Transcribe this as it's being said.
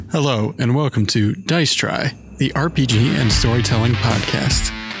Hello, and welcome to Dice Try, the RPG and storytelling podcast.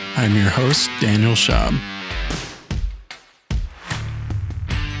 I'm your host, Daniel Schaub.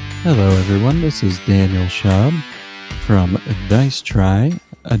 Hello, everyone. This is Daniel Schaub from Dice Try.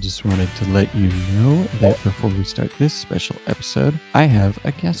 I just wanted to let you know that before we start this special episode, I have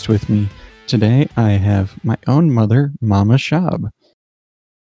a guest with me. Today, I have my own mother, Mama Schaub.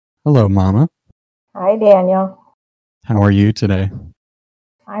 Hello, Mama. Hi, Daniel. How are you today?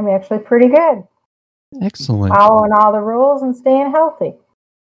 I'm actually pretty good. Excellent. Following all the rules and staying healthy.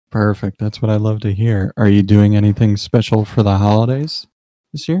 Perfect. That's what I love to hear. Are you doing anything special for the holidays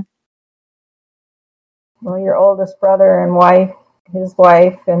this year? Well, your oldest brother and his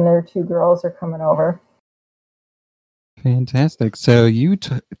wife, and their two girls are coming over. Fantastic. So you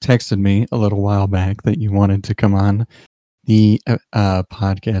texted me a little while back that you wanted to come on the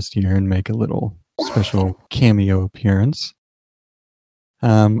podcast here and make a little special cameo appearance.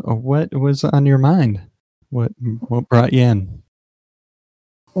 What was on your mind? What brought you in?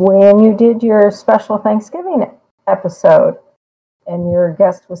 When you did your special Thanksgiving episode, and your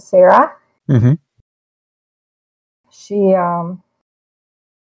guest was Sarah, she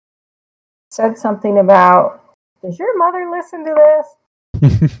said something about, does your mother listen to this?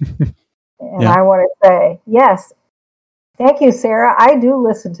 And yeah. I want to say, yes, thank you, Sarah. I do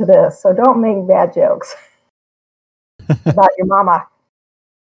listen to this, so don't make bad jokes about your mama.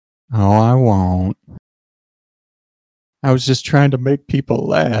 Oh, I won't. I was just trying to make people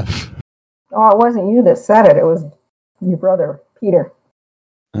laugh. Oh, it wasn't you that said it. It was your brother, Peter.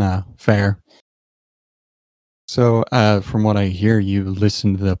 Fair. So, from what I hear, you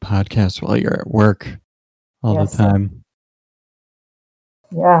listen to the podcast while you're at work all the time.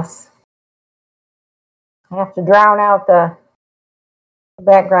 Yes. I have to drown out the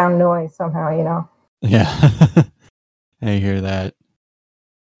background noise somehow, you know. Yeah. I hear that.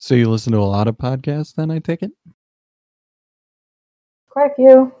 So you listen to a lot of podcasts then, I take it? Quite a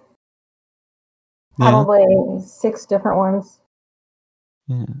few. Probably 6 different ones.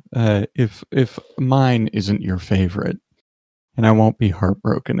 Yeah. If mine isn't your favorite, and I won't be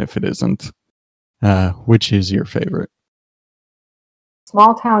heartbroken if it isn't, which is your favorite?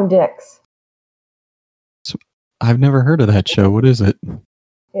 Small Town Dicks. I've never heard of that show. What is it?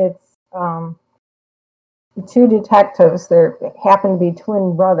 It's two detectives. They happen to be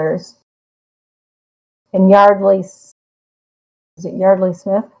twin brothers. And Yardley, is it Yardley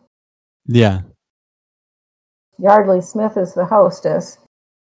Smith? Yeah. Yardley Smith is the hostess.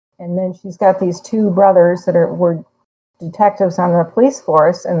 And then she's got these two brothers that were detectives on the police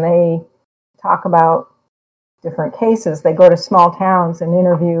force, and they talk about different cases. They go to small towns and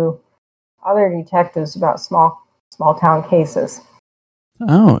interview other detectives about small town cases.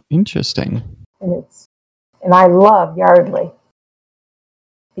 Oh, interesting. And I love Yardley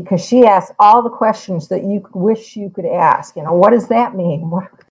because she asks all the questions that you wish you could ask. You know, what does that mean?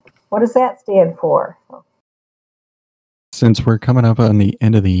 What does that stand for? Since we're coming up on the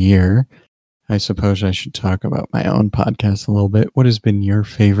end of the year, I suppose I should talk about my own podcast a little bit. What has been your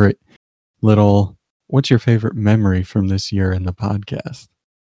favorite what's your favorite memory from this year in the podcast?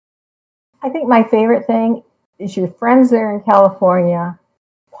 I think my favorite thing is your friends there in California,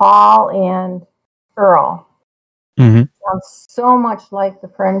 Paul and Earl. Sounds so much like the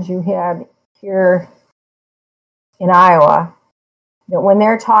friends you had here in Iowa that when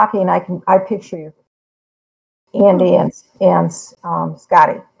they're talking, I picture you, Andy and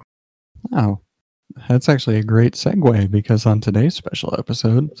Scotty. Oh, that's actually a great segue because on today's special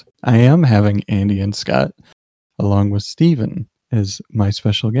episode, I am having Andy and Scott along with Steven as my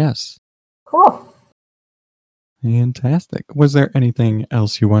special guests. Cool. Fantastic. Was there anything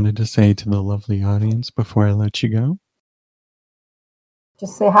else you wanted to say to the lovely audience before I let you go?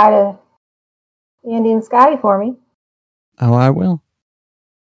 Just say hi to Andy and Scotty for me. Oh, I will.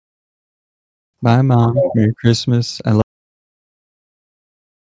 Bye, Mom. Merry Christmas.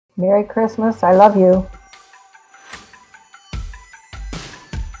 Merry Christmas. I love you.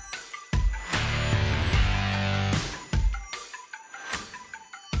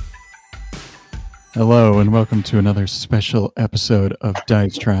 Hello, and welcome to another special episode of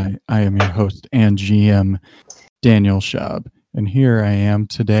Dice Try. I am your host and GM, Daniel Schaub, and here I am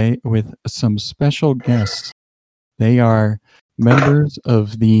today with some special guests. They are members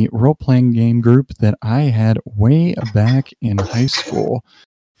of the role-playing game group that I had way back in high school.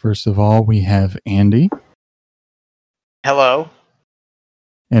 First of all, we have Andy. Hello.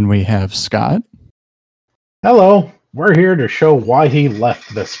 And we have Scott. Hello. We're here to show why he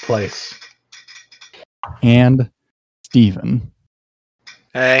left this place. And Steven.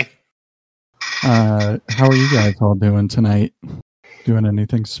 Hey. How are you guys all doing tonight? Doing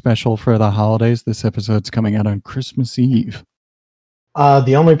anything special for the holidays? This episode's coming out on Christmas Eve.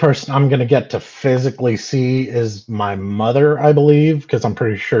 The only person I'm going to get to physically see is my mother, I believe, because I'm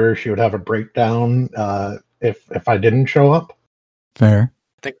pretty sure she would have a breakdown if I didn't show up. Fair.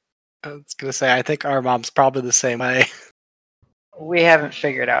 I was going to say, I think our mom's probably the same way. We haven't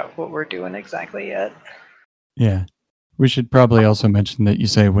figured out what we're doing exactly yet. Yeah. We should probably also mention that you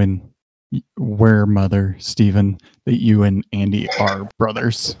say when we're mother, Stephen, that you and Andy are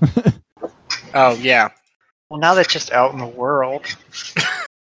brothers. Oh, yeah. Well, now that's just out in the world.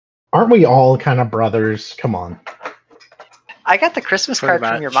 Aren't we all kind of brothers? Come on. I got the Christmas Pretty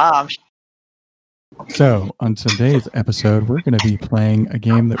card from your much. mom. So, on today's episode, we're going to be playing a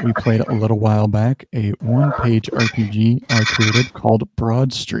game that we played a little while back, a one-page RPG I created called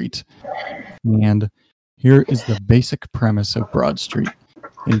Broad Street. And here is the basic premise of Broad Street.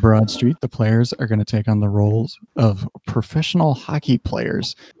 In Broad Street, the players are going to take on the roles of professional hockey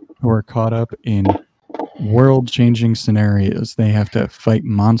players who are caught up in world-changing scenarios. They have to fight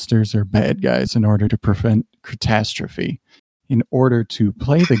monsters or bad guys in order to prevent catastrophe. In order to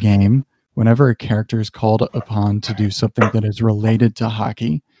play the game, whenever a character is called upon to do something that is related to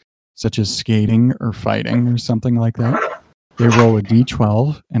hockey, such as skating or fighting or something like that, they roll a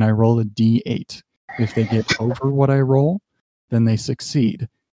d12 and I roll a d8. If they get over what I roll, then they succeed.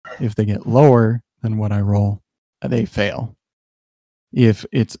 If they get lower than what I roll, they fail. If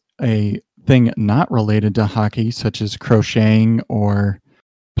it's a thing not related to hockey, such as crocheting or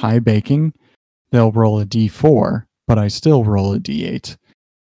pie baking, they'll roll a d4, but I still roll a d8.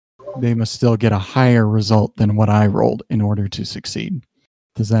 They must still get a higher result than what I rolled in order to succeed.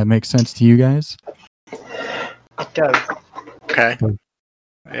 Does that make sense to you guys? It does. Okay.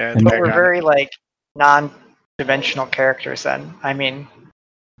 Yeah, And But I we're got it. very, non-dimensional characters then. I mean,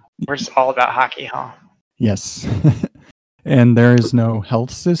 we're just all about hockey, huh? Yes. And there is no health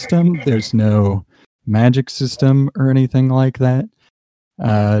system. There's no magic system or anything like that.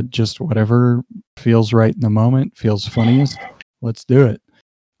 Just whatever feels right in the moment, feels funniest. Let's do it.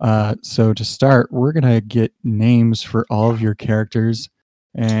 So to start, we're going to get names for all of your characters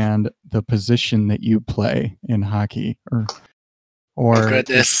and the position that you play in hockey. Or Oh,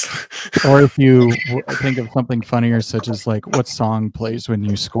 goodness. or if you think of something funnier, such as like what song plays when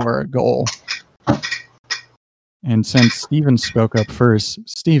you score a goal. And since Steven spoke up first,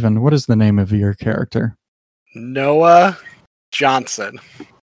 Steven, what is the name of your character? Noah Johnson.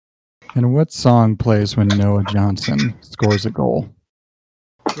 And what song plays when Noah Johnson scores a goal?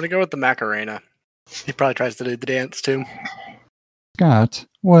 I'm going to go with the Macarena. He probably tries to do the dance, too. Scott,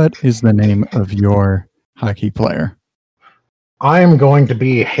 what is the name of your hockey player? I am going to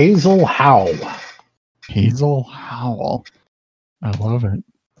be Hazel Howell. Hazel Howell. I love it.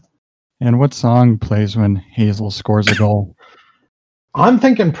 And what song plays when Hazel scores a goal? I'm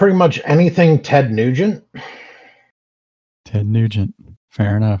thinking pretty much anything Ted Nugent. Ted Nugent.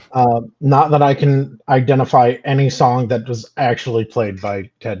 Fair enough. Not that I can identify any song that was actually played by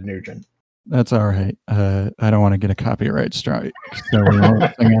Ted Nugent. That's all right. I don't want to get a copyright strike, so we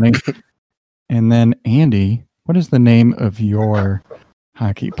won't sing any. And then Andy, what is the name of your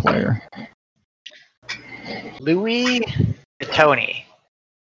hockey player? Louis Tony.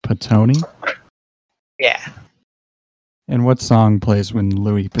 Petoni? Yeah. And what song plays when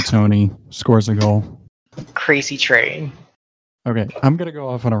Louis Petoni scores a goal? Crazy Train. Okay, I'm going to go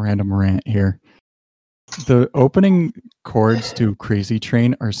off on a random rant here. The opening chords to Crazy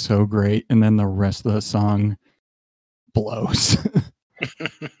Train are so great, and then the rest of the song blows.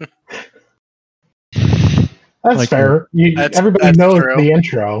 That's Like, fair. Everybody that's knows true. the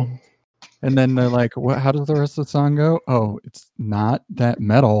intro. And then they're like, "What? How does the rest of the song go?" Oh, it's not that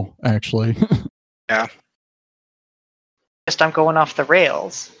metal, actually. Just I'm going off the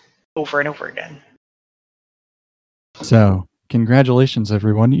rails over and over again. So, congratulations,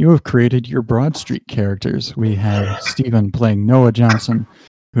 everyone. You have created your Broad Street characters. We have Steven playing Noah Johnson,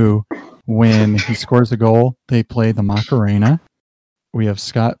 who, when he scores a goal, they play the Macarena. We have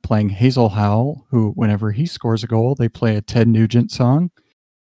Scott playing Hazel Howell, who, whenever he scores a goal, they play a Ted Nugent song.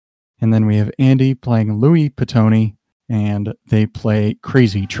 And then we have Andy playing Louis Petoni, and they play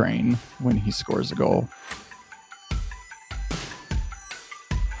Crazy Train when he scores a goal.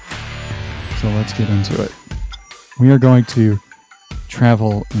 So let's get into it. We are going to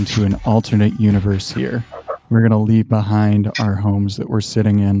travel into an alternate universe here. We're going to leave behind our homes that we're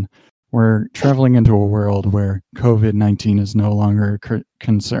sitting in. We're traveling into a world where COVID-19 is no longer a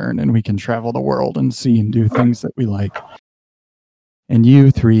concern, and we can travel the world and see and do things that we like. And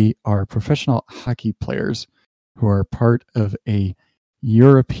you three are professional hockey players who are part of a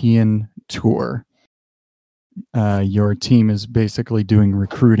European tour. your team is basically doing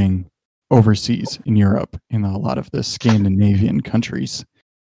recruiting overseas in Europe, in a lot of the Scandinavian countries.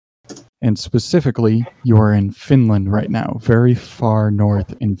 And specifically, you're in Finland right now, very far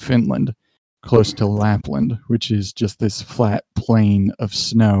north in Finland, close to Lapland, which is just this flat plain of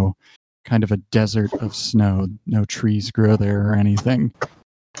snow, kind of a desert of snow. No trees grow there or anything.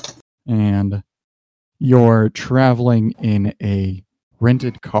 And you're traveling in a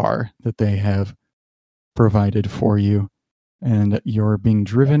rented car that they have provided for you. And you're being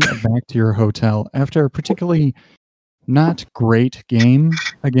driven back to your hotel after a particularly not great game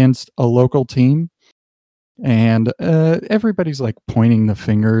against a local team. And everybody's like pointing the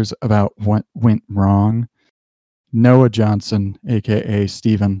fingers about what went wrong. Noah Johnson, aka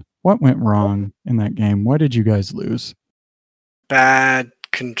Steven, what went wrong in that game? Why did you guys lose? Bad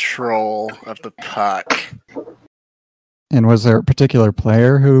control of the puck. And was there a particular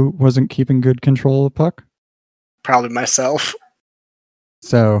player who wasn't keeping good control of the puck? Probably myself.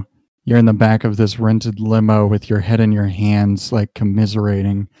 So you're in the back of this rented limo with your head in your hands, like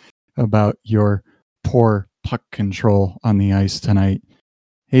commiserating about your poor puck control on the ice tonight.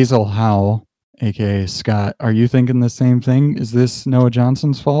 Hazel Howell, aka Scott, are you thinking the same thing? Is this Noah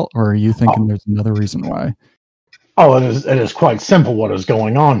Johnson's fault, or are you thinking there's another reason why? Oh, it is quite simple what is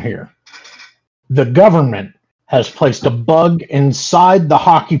going on here. The government has placed a bug inside the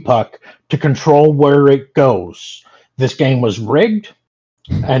hockey puck to control where it goes. This game was rigged,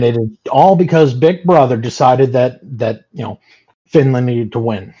 and it is all because Big Brother decided that Finland needed to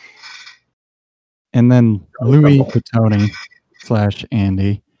win. And then Louis Petoni /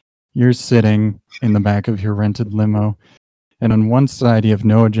 Andy, you're sitting in the back of your rented limo, and on one side you have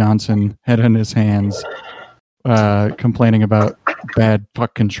Noah Johnson, head in his hands, complaining about bad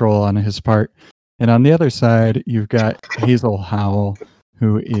puck control on his part. And on the other side, you've got Hazel Howell,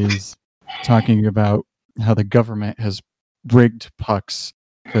 who is talking about how the government has rigged pucks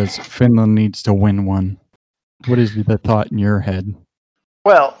because Finland needs to win one. What is the thought in your head?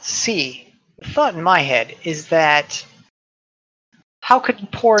 Well, see, the thought in my head is that how could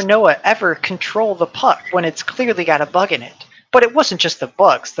poor Noah ever control the puck when it's clearly got a bug in it? But it wasn't just the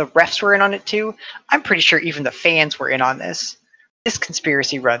bugs. The refs were in on it too. I'm pretty sure even the fans were in on this. This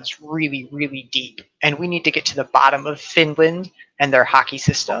conspiracy runs really, really deep, and we need to get to the bottom of Finland and their hockey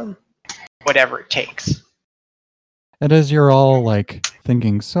system, whatever it takes. And as you're all like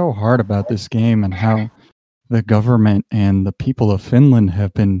thinking so hard about this game and how the government and the people of Finland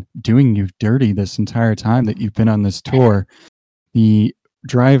have been doing you dirty this entire time that you've been on this tour, the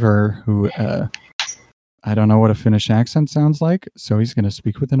driver, who I don't know what a Finnish accent sounds like, so he's going to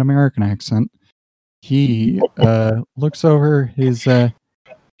speak with an American accent. He looks over his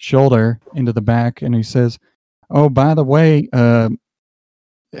shoulder into the back and he says, "Oh, by the way,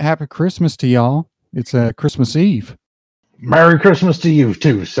 happy Christmas to y'all. It's Christmas Eve." Merry Christmas to you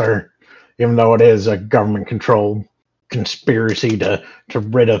too, sir. Even though it is a government-controlled conspiracy to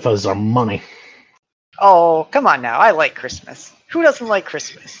rid of us of money. Oh, come on now. I like Christmas. Who doesn't like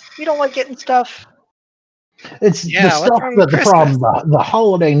Christmas? You don't like getting stuff? It's the stuff that the problem. The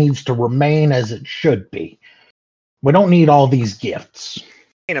holiday needs to remain as it should be. We don't need all these gifts.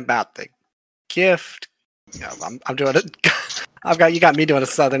 Ain't about the gift. Yeah, I'm doing it. You got me doing a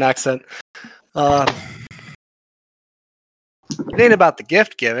southern accent. It ain't about the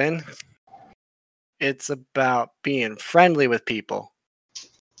gift giving. It's about being friendly with people.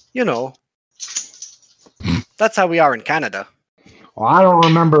 You know, that's how we are in Canada. Well, I don't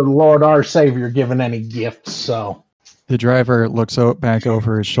remember the Lord our Savior giving any gifts, so. The driver looks back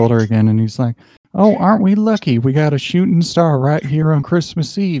over his shoulder again and he's like, "Oh, aren't we lucky? We got a shooting star right here on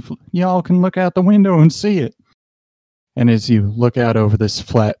Christmas Eve. Y'all can look out the window and see it." And as you look out over this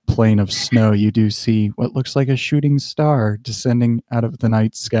flat plain of snow, you do see what looks like a shooting star descending out of the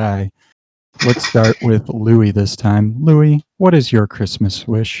night sky. Let's start with Louis this time. Louis, what is your Christmas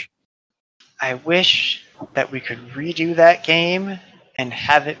wish? I wish that we could redo that game and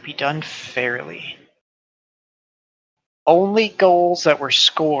have it be done fairly. Only goals that were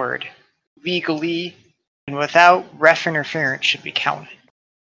scored legally and without ref interference should be counted.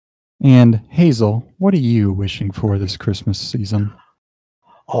 And Hazel, what are you wishing for this Christmas season?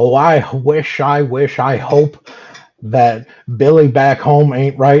 Oh, I wish, I hope that Billy back home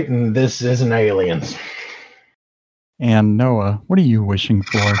ain't right and this isn't aliens. And Noah, what are you wishing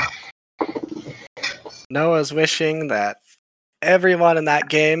for? Noah's wishing that everyone in that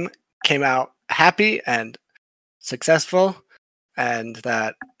game came out happy and successful, and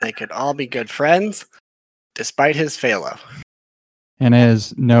that they could all be good friends, despite his fail-up. And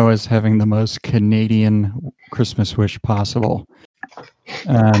as Noah's having the most Canadian Christmas wish possible,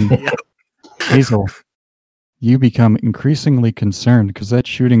 Hazel, you become increasingly concerned because that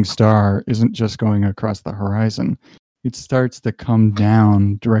shooting star isn't just going across the horizon. It starts to come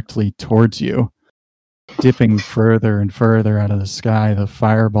down directly towards you, dipping further and further out of the sky, the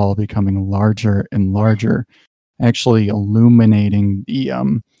fireball becoming larger and larger, actually illuminating the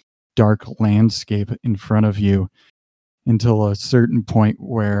dark landscape in front of you until a certain point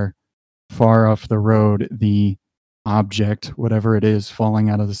where far off the road, the object, whatever it is falling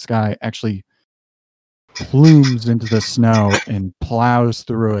out of the sky, actually plumes into the snow and plows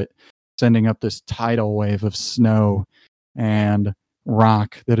through it, sending up this tidal wave of snow and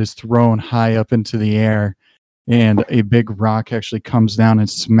rock that is thrown high up into the air. And a big rock actually comes down and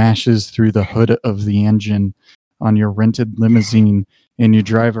smashes through the hood of the engine on your rented limousine, and your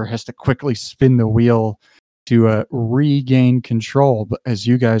driver has to quickly spin the wheel to regain control. But as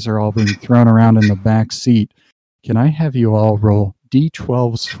you guys are all being thrown around in the back seat, can I have you all roll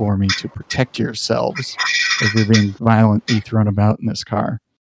D12s for me to protect yourselves as you're being violently thrown about in this car?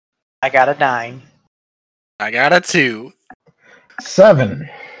 I got a 9. I got a 2. 7.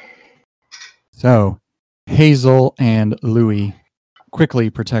 So Hazel and Louis quickly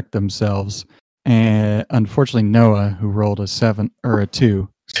protect themselves. And unfortunately, Noah, who rolled a 7 or a 2,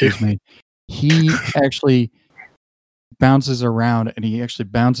 excuse me, he actually bounces around and he actually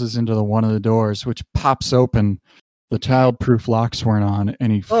bounces into one of the doors, which pops open. The child-proof locks weren't on,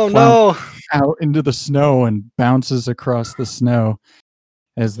 and he out into the snow and bounces across the snow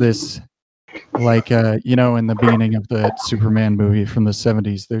as this, like, in the beginning of the Superman movie from the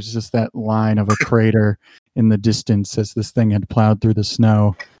 70s, there's just that line of a crater in the distance as this thing had plowed through the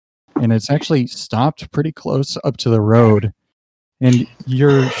snow. And it's actually stopped pretty close up to the road. And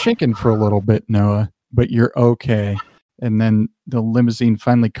you're shaken for a little bit, Noah, but you're okay. And then the limousine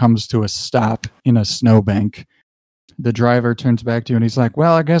finally comes to a stop in a snowbank. The driver turns back to you and he's like,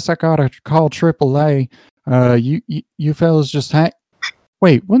 well, I guess I gotta call AAA. You fellas just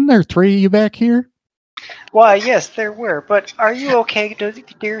wait, wasn't there 3 of you back here? Why, yes, there were. But are you okay,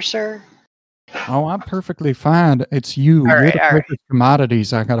 dear sir? Oh, I'm perfectly fine. It's you. All You're right, the perfect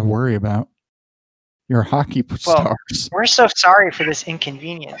commodities I gotta worry about. You're hockey stars. We're so sorry for this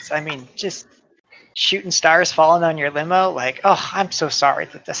inconvenience. I mean, just shooting stars falling on your limo. Like, oh, I'm so sorry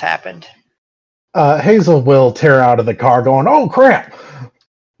that this happened. Hazel will tear out of the car going, oh, crap.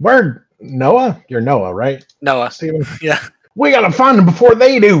 Where, Noah? You're Noah, right? Noah. Steven? Yeah. We got to find them before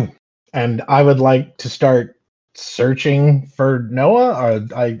they do. And I would like to start searching for Noah,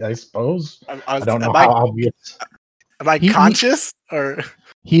 or I suppose. I don't know how obvious. Am I conscious? Or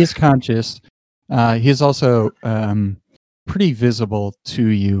He is conscious. He's also pretty visible to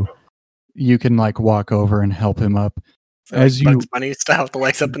you. You can walk over and help him up. So as Bugs Bunny style with the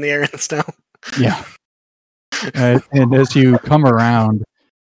legs up in the air in the snow. Yeah. And as you come around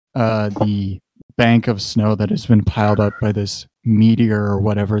the bank of snow that has been piled up by this meteor or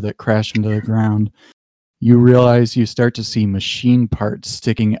whatever that crashed into the ground, you realize you start to see machine parts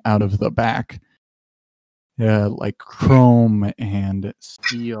sticking out of the back. Like chrome and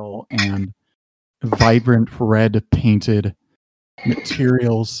steel and vibrant red painted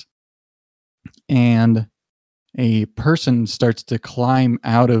materials. And a person starts to climb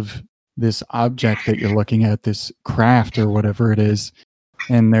out of this object that you're looking at, this craft or whatever it is.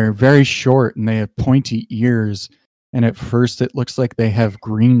 And they're very short and they have pointy ears. And at first it looks like they have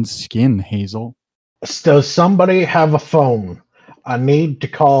green skin, Hazel. Does somebody have a phone? I need to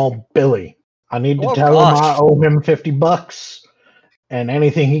call Billy. I need to tell him I owe him $50 and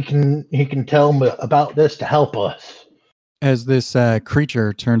anything he can tell me about this to help us. As this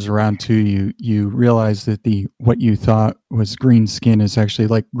creature turns around to you, you realize that what you thought was green skin is actually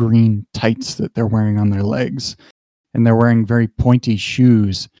like green tights that they're wearing on their legs. And they're wearing very pointy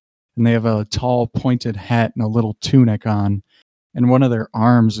shoes. And they have a tall pointed hat and a little tunic on. And one of their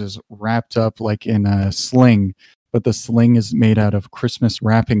arms is wrapped up like in a sling, but the sling is made out of Christmas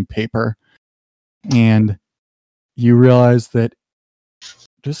wrapping paper. And you realize that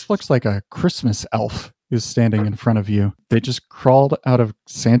this looks like a Christmas elf is standing in front of you. They just crawled out of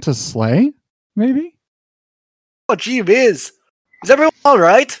Santa's sleigh, maybe? Oh, gee whiz. Is everyone all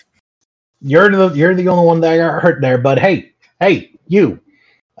right? You're the only one that got hurt there, but hey, you.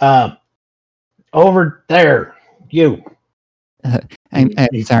 Over there, you. I'm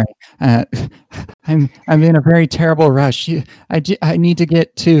sorry. I'm in a very terrible rush. I need to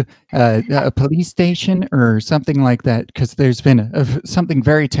get to a police station or something like that because there's been something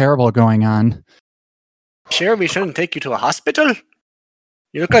very terrible going on. Sure, we shouldn't take you to a hospital.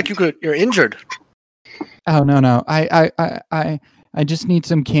 You look like you're injured. Oh no! I just need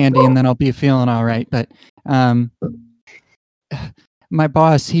some candy and then I'll be feeling all right. But my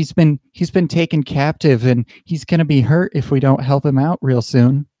boss, he's been taken captive, and he's going to be hurt if we don't help him out real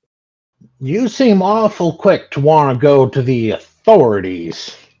soon. You seem awful quick to want to go to the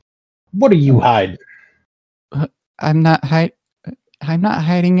authorities. What are you hiding? I'm not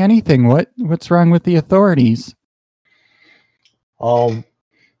hiding anything. What's wrong with the authorities? Oh,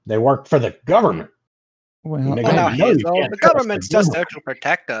 they work for the government. Well, the government's just there to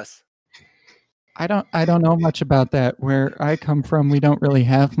protect us. I don't know much about that. Where I come from, we don't really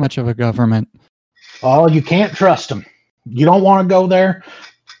have much of a government. Oh, you can't trust them. You don't want to go there?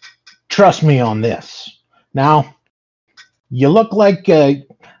 Trust me on this. Now, you look like with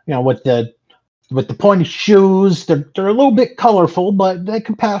the pointy shoes. They're a little bit colorful, but they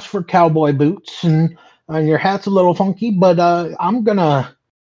can pass for cowboy boots. And your hat's a little funky, but I'm gonna.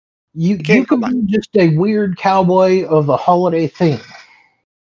 You could be just a weird cowboy of a holiday theme.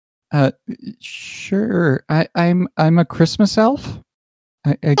 Sure. I'm a Christmas elf.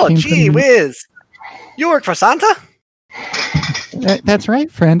 Gee whiz! You work for Santa? That's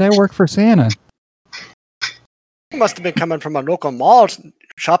right, friend. I work for Santa. You must have been coming from a local mall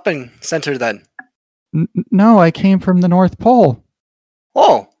shopping center then. No, I came from the North Pole.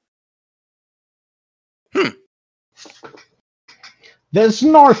 Oh. This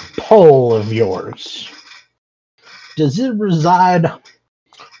North Pole of yours, does it reside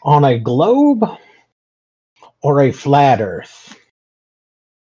on a globe or a flat Earth?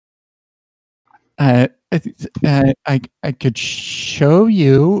 I could show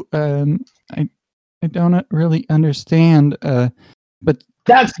you. I don't really understand. But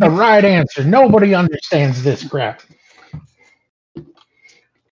that's the right answer. Nobody understands this crap.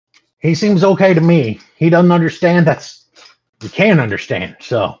 He seems okay to me. He doesn't understand. You can't understand.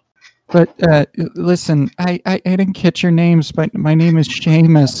 So. But listen, I didn't catch your names, but my name is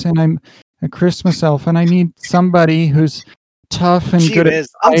Seamus, and I'm a Christmas elf, and I need somebody who's tough and good at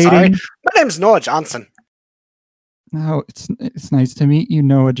I'm sorry. My name's Noah Johnson. No, it's nice to meet you,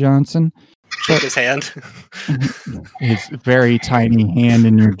 Noah Johnson. Shake his hand. His very tiny hand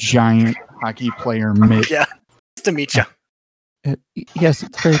in your giant hockey player mitt. Yeah, nice to meet you. Yes,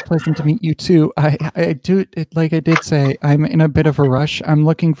 it's very pleasant to meet you too. I do it like I did say. I'm in a bit of a rush. I'm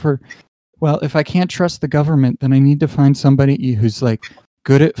looking for. Well, if I can't trust the government, then I need to find somebody who's like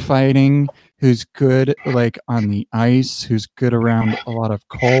good at fighting, who's good like on the ice, who's good around a lot of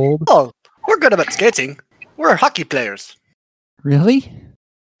cold. Oh, we're good about skating. We're hockey players. Really?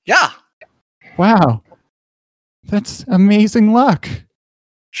 Yeah. Wow. That's amazing luck.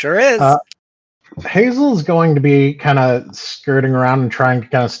 Sure is. Hazel's going to be kind of skirting around and trying to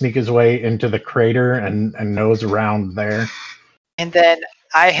kind of sneak his way into the crater and nose around there. And then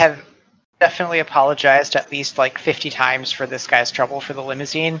I have definitely apologized at least like 50 times for this guy's trouble for the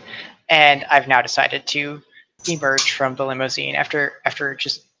limousine, and I've now decided to emerge from the limousine after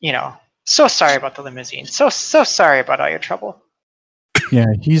just, so sorry about the limousine. So sorry about all your trouble. Yeah,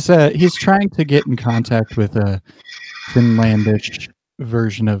 he's trying to get in contact with a Finlandish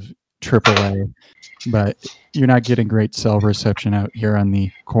version of AAA, but you're not getting great cell reception out here on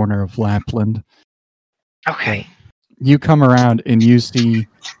the corner of Lapland. Okay. You come around and you see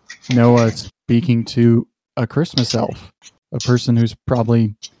Noah speaking to a Christmas elf, a person who's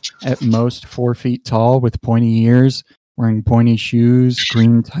probably at most 4 feet tall with pointy ears, wearing pointy shoes,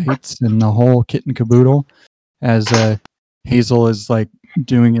 green tights, and the whole kit and caboodle, as Hazel is like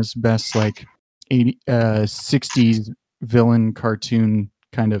doing his best like 60s villain cartoon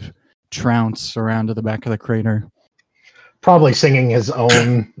kind of trounce around to the back of the crater. Probably singing his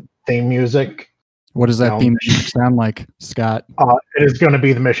own theme music. What does that theme music sound like, Scott? It is going to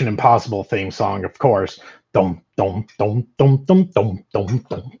be the Mission Impossible theme song, of course. Dum dum dum dum dum dum dum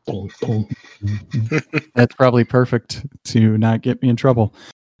dum dum dum. That's probably perfect to not get me in trouble.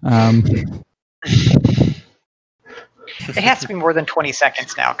 It has to be more than 20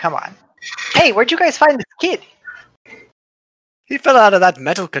 seconds now. Come on. Hey, where'd you guys find this kid? He fell out of that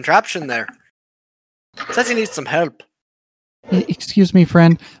metal contraption there. Says he needs some help. Excuse me,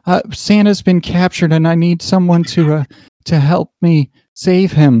 friend. Santa's been captured, and I need someone to help me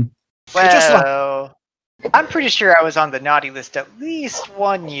save him. Well, I'm pretty sure I was on the naughty list at least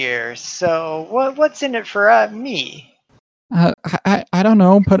 1 year. So what's in it for me? I don't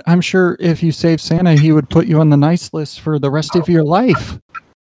know, but I'm sure if you save Santa, he would put you on the nice list for the rest of your life.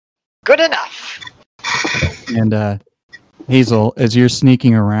 Good enough. And Hazel, as you're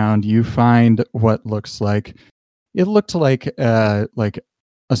sneaking around, you find what looks like it looked like a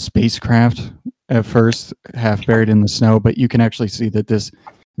spacecraft at first, half buried in the snow, but you can actually see that this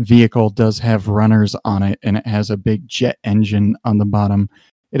vehicle does have runners on it, and it has a big jet engine on the bottom.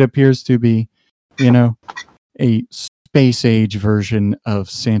 It appears to be, a space age version of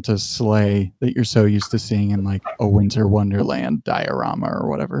Santa's sleigh that you're so used to seeing in like a Winter Wonderland diorama or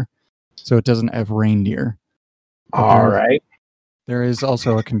whatever. So it doesn't have reindeer. All right. There is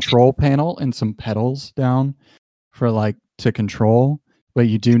also a control panel and some pedals down for like to control, but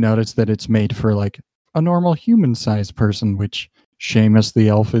you do notice that it's made for like a normal human-sized person, which Seamus the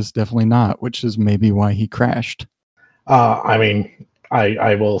elf is definitely not, which is maybe why he crashed. I mean,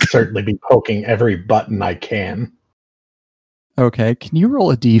 I will certainly be poking every button I can. Okay, can you roll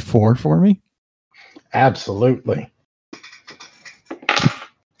a d4 for me? Absolutely.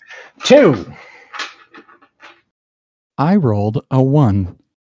 2. I rolled a 1.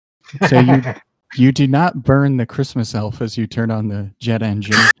 So you do not burn the Christmas elf as you turn on the jet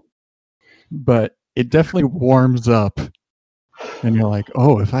engine, but it definitely warms up. And you're like,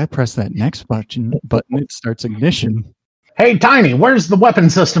 oh, if I press that next button, it starts ignition. Hey, Tiny, where's the weapon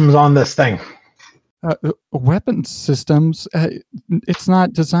systems on this thing? Weapon systems, it's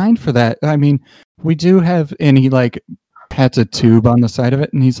not designed for that. I mean, we do have, and he like pats a tube on the side of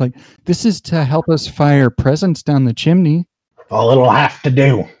it, and he's like, this is to help us fire presents down the chimney. Well, it'll have to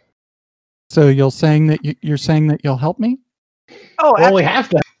do. So you're saying that you'll help me? Oh, Well, we have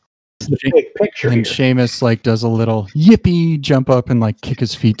to. The big picture and here. Seamus like does a little yippee jump up and like kick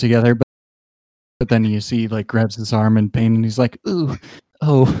his feet together, but then you see like grabs his arm in pain and he's like, ooh,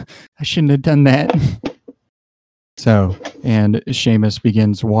 oh, I shouldn't have done that. So, and Seamus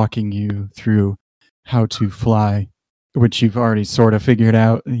begins walking you through how to fly, which you've already sort of figured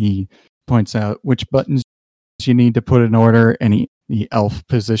out. He points out which buttons you need to put in order, and the elf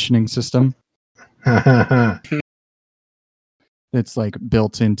positioning system. It's like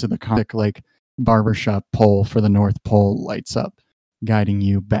built into the comic, like barbershop pole for the North Pole lights up, guiding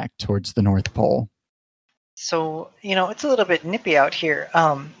you back towards the North Pole. So, it's a little bit nippy out here.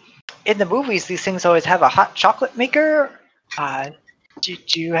 In the movies, these things always have a hot chocolate maker. Do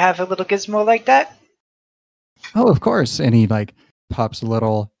you have a little gizmo like that? Oh, of course. And he like pops a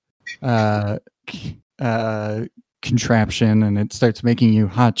little contraption and it starts making you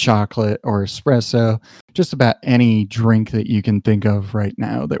hot chocolate or espresso, just about any drink that you can think of right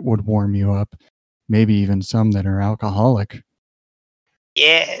now that would warm you up, maybe even some that are alcoholic.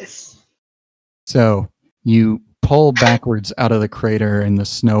 Yes. So you pull backwards out of the crater and the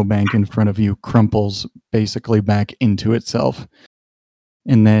snowbank in front of you crumples basically back into itself.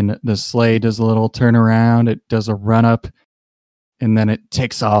 And then the sleigh does a little turnaround, it does a run up, and then it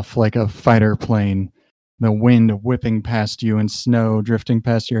takes off like a fighter plane. The wind whipping past you and snow drifting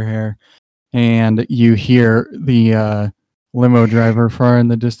past your hair. And you hear the limo driver far in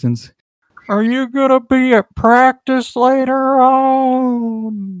the distance. Are you going to be at practice later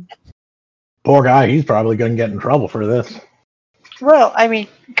on? Poor guy, he's probably going to get in trouble for this. Well, I mean,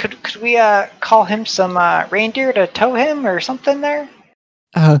 could we call him some reindeer to tow him or something there?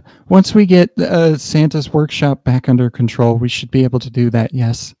 Once we get Santa's workshop back under control, we should be able to do that,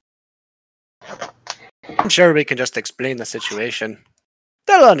 yes. I'm sure we can just explain the situation.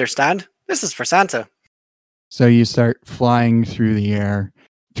 They'll understand. This is for Santa. So you start flying through the air,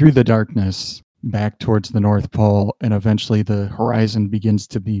 through the darkness, back towards the North Pole, and eventually the horizon begins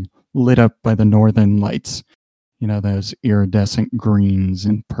to be lit up by the northern lights. You know, those iridescent greens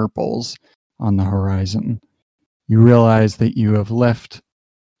and purples on the horizon. You realize that you have left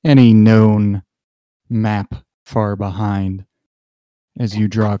any known map far behind as you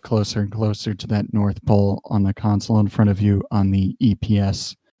draw closer and closer to that North Pole on the console in front of you on the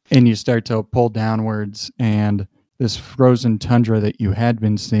EPS. And you start to pull downwards, and this frozen tundra that you had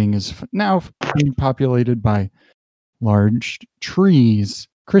been seeing is now being populated by large trees,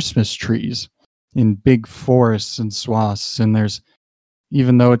 Christmas trees, in big forests and swaths. And there's,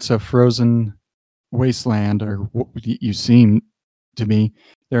 even though it's a frozen wasteland, or what you seem to be,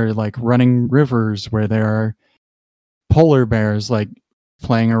 there are like running rivers where there are polar bears like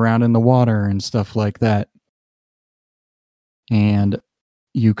playing around in the water and stuff like that. And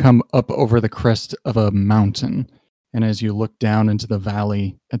you come up over the crest of a mountain, and as you look down into the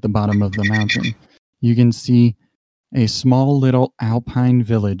valley at the bottom of the mountain, you can see a small little alpine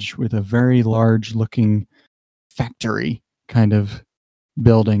village with a very large looking factory kind of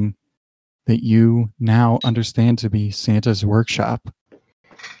building that you now understand to be Santa's workshop.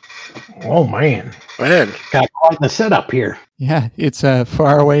 Oh, man. Weird. Got quite the setup here. Yeah, it's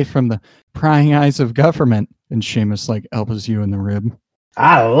far away from the prying eyes of government. And Seamus like elbows you in the rib.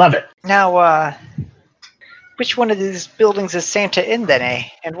 I love it. Now, which one of these buildings is Santa in then, eh?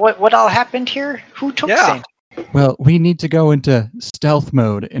 And what all happened here? Who took Santa? Well, we need to go into stealth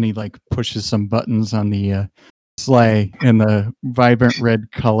mode. And he like pushes some buttons on the sleigh, and the vibrant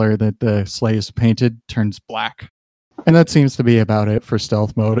red color that the sleigh is painted turns black. And that seems to be about it for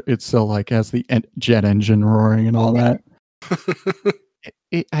stealth mode. It still like has the jet engine roaring and all that.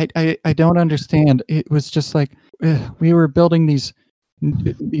 I don't understand. It was just like we were building these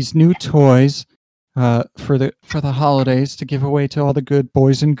new toys for the holidays to give away to all the good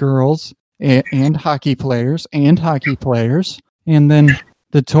boys and girls and hockey players, and then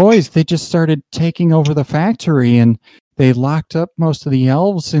the toys, they just started taking over the factory, and they locked up most of the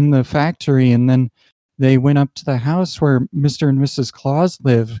elves in the factory, and then they went up to the house where Mr. and Mrs. Claus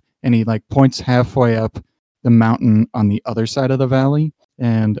live, and he like points halfway up the mountain on the other side of the valley,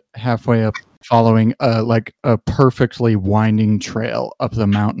 and halfway up following like a perfectly winding trail up the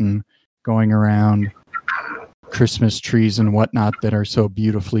mountain, going around Christmas trees and whatnot that are so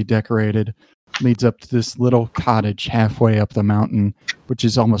beautifully decorated, leads up to this little cottage halfway up the mountain, which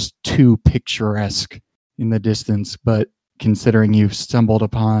is almost too picturesque in the distance. But considering you've stumbled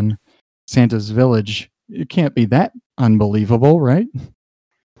upon Santa's village, it can't be that unbelievable, right?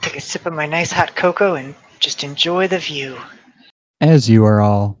 Take a sip of my nice hot cocoa and just enjoy the view. As you are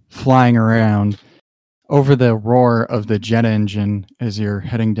all flying around over the roar of the jet engine as you're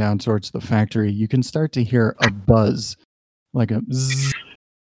heading down towards the factory, you can start to hear a buzz, like a zzz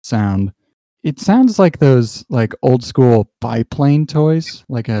sound. It sounds like those like old school biplane toys,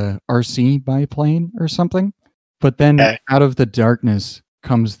 like a RC biplane or something. But then out of the darkness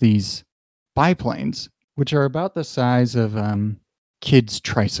comes these biplanes, which are about the size of kid's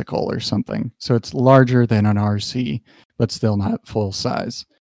tricycle or something. So it's larger than an RC, but still not full size.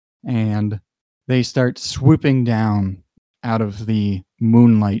 And they start swooping down out of the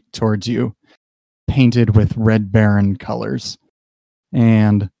moonlight towards you, painted with Red Baron colors.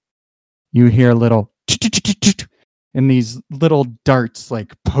 And you hear little and these little darts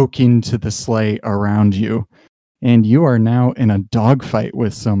like poke into the sleigh around you. And you are now in a dogfight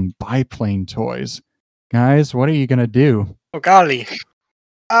with some biplane toys. Guys, what are you going to do? Oh, golly.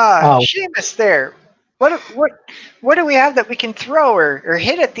 Seamus there. What do we have that we can throw or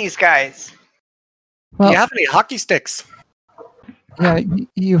hit at these guys? Do you have any hockey sticks? Yeah,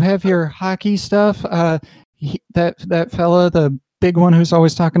 you have your hockey stuff. That fella, the big one who's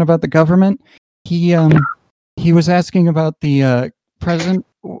always talking about the government, he was asking about the present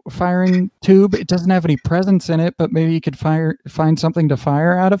firing tube. It doesn't have any presents in it, but maybe you could find something to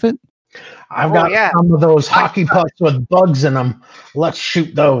fire out of it. I've got some of those hockey pucks with bugs in them. Let's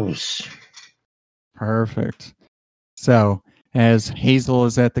shoot those. Perfect. So, as Hazel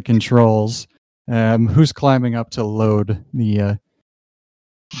is at the controls, who's climbing up to load the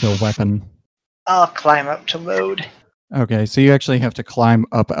weapon? I'll climb up to load. Okay, so you actually have to climb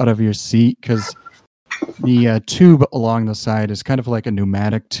up out of your seat because the tube along the side is kind of like a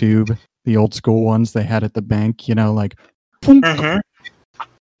pneumatic tube, the old school ones they had at the bank, like Mm-hmm.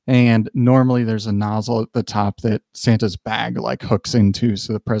 And normally there's a nozzle at the top that Santa's bag like hooks into,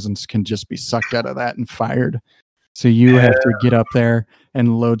 so the presents can just be sucked out of that and fired. So you have to get up there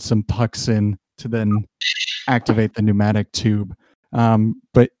and load some pucks in to then activate the pneumatic tube.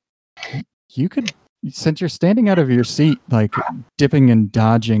 But you could, since you're standing out of your seat, like dipping and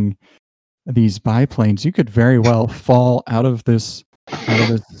dodging these biplanes, you could very well fall out of this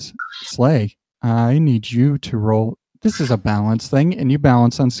sleigh. I need you to roll. This is a balance thing, and you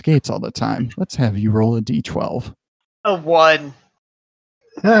balance on skates all the time. Let's have you roll a d12. A 1.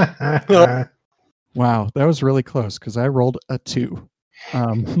 Wow, that was really close because I rolled a 2.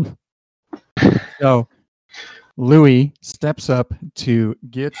 So Louis steps up to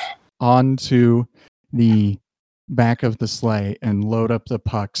get onto the back of the sleigh and load up the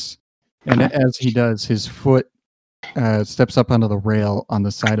pucks. And as he does, his foot steps up onto the rail on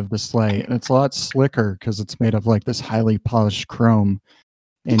the side of the sleigh. And it's a lot slicker because it's made of like this highly polished chrome.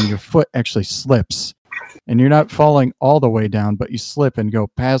 And your foot actually slips. And you're not falling all the way down, but you slip and go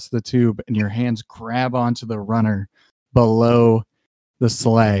past the tube, and your hands grab onto the runner below the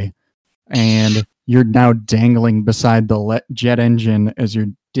sleigh. And you're now dangling beside the jet engine as you're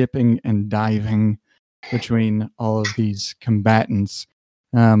dipping and diving between all of these combatants.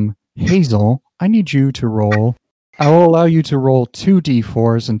 Hazel, I need you to roll. I will allow you to roll 2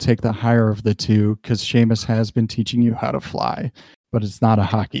 d4s and take the higher of the 2 because Seamus has been teaching you how to fly, but it's not a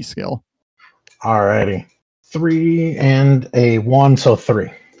hockey skill. Alrighty. 3 and a 1, so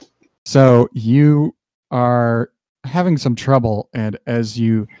 3. So you are having some trouble, and as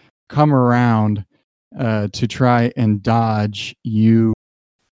you come around to try and dodge, you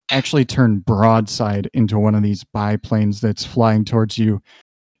actually turn broadside into one of these biplanes that's flying towards you,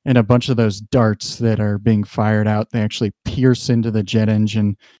 and a bunch of those darts that are being fired out, they actually pierce into the jet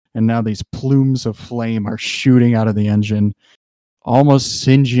engine, and now these plumes of flame are shooting out of the engine. almost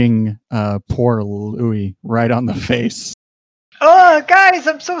singeing poor Louis right on the face. Oh, guys,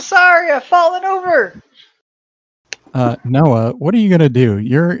 I'm so sorry. I've fallen over. Noah, what are you going to do?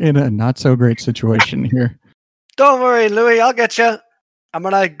 You're in a not so great situation here. Don't worry, Louis. I'll get you. I'm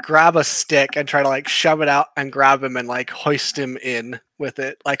gonna grab a stick and try to like shove it out and grab him and like hoist him in with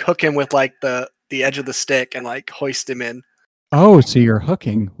it, like hook him with like the edge of the stick and like hoist him in. Oh, so you're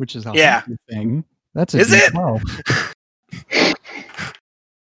hooking, which is a Yeah. hooking thing. That's a Is it? D12.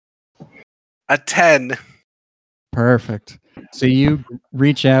 A 10. Perfect. So you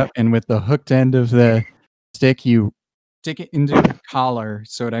reach out and with the hooked end of the stick, you stick it into the collar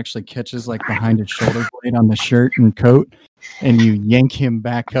so it actually catches like behind his shoulder blade on the shirt and coat, and you yank him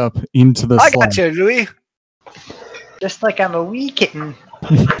back up into the I sled. got you, Louis. Just like I'm a wee kitten.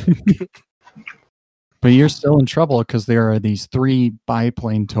 But you're still in trouble because there are these 3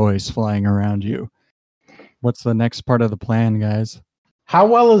 biplane toys flying around you. What's the next part of the plan, guys? How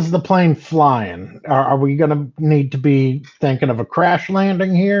well is the plane flying? Are we going to need to be thinking of a crash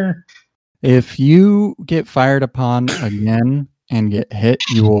landing here? If you get fired upon again and get hit,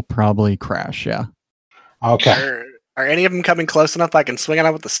 you will probably crash, yeah. Okay. Are any of them coming close enough I can swing it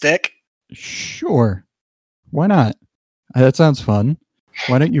out with the stick? Sure. Why not? That sounds fun.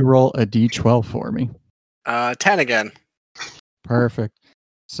 Why don't you roll a d12 for me? 10 again. Perfect.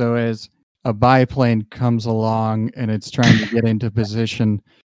 So as a biplane comes along and it's trying to get into position,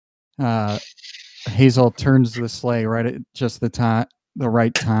 Hazel turns the sleigh right at just the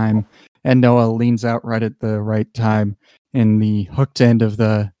right time, and Noah leans out right at the right time, and the hooked end of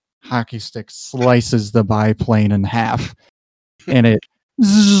the hockey stick slices the biplane in half, and it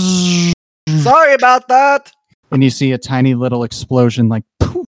Sorry about that. and you see a tiny little explosion like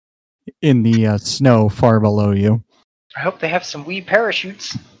poof, in the snow far below you. I hope they have some wee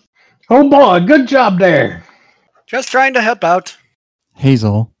parachutes. Oh boy, good job there. Just trying to help out.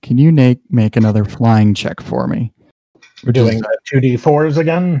 Hazel, can you make another flying check for me? We're doing the 2d4s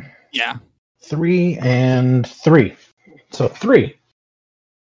again. Yeah. 3 and 3. So 3.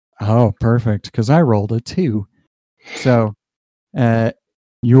 Oh, perfect, because I rolled a 2. So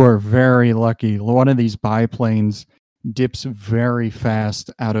you are very lucky. One of these biplanes dips very fast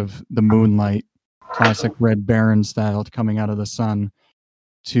out of the moonlight, classic Red Baron style, coming out of the sun,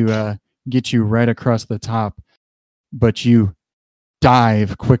 to get you right across the top. But you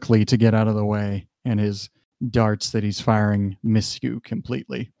dive quickly to get out of the way, and his darts that he's firing miss you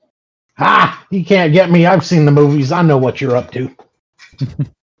completely. Ah, you can't get me. I've seen the movies. I know what you're up to.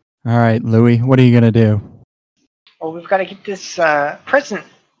 All right, Louis, what are you going to do? Well, we've got to get this present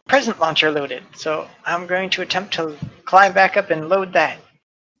launcher loaded. So I'm going to attempt to climb back up and load that.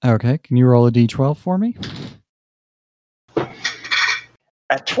 Okay, can you roll a d12 for me?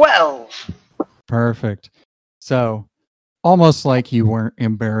 A 12. Perfect. So, almost like you weren't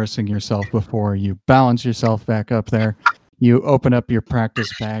embarrassing yourself before, you balance yourself back up there. You open up your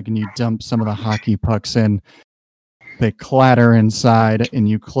practice bag and you dump some of the hockey pucks in. They clatter inside, and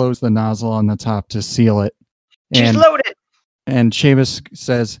you close the nozzle on the top to seal it. She's loaded. And Seamus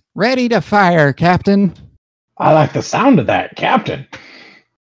says, "Ready to fire, Captain." I like the sound of that, Captain.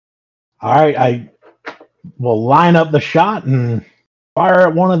 All right, I will line up the shot and fire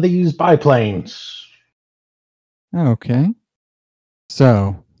at one of these biplanes. Okay.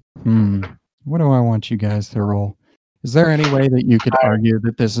 So, what do I want you guys to roll? Is there any way that you could argue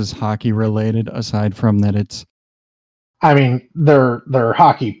that this is hockey related aside from that it's... I mean, they're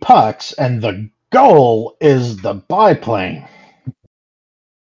hockey pucks, and the goal is the biplane.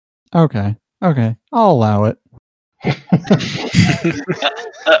 Okay. I'll allow it.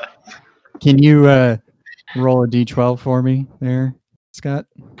 Can you roll a d12 for me there, Scott?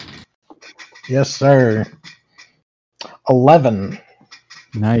 Yes, sir. 11.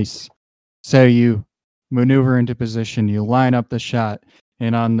 Nice. So you maneuver into position, you line up the shot,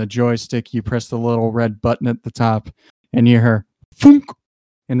 and on the joystick you press the little red button at the top, and you hear thunk,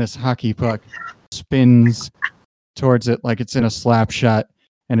 and this hockey puck spins towards it like it's in a slap shot,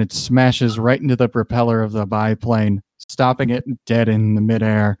 and it smashes right into the propeller of the biplane, stopping it dead in the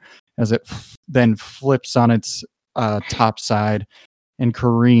midair as it then flips on its top side and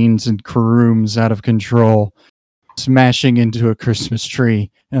careens and carooms out of control, smashing into a Christmas tree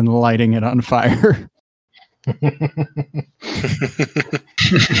and lighting it on fire.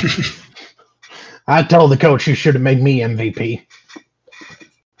 I told the coach you should have made me MVP.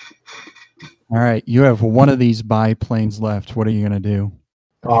 All right, you have one of these biplanes left. What are you going to do?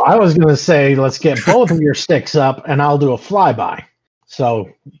 Oh, I was going to say, let's get both of your sticks up, and I'll do a flyby. So,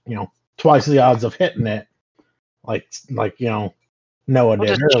 twice the odds of hitting it, like Noah We'll did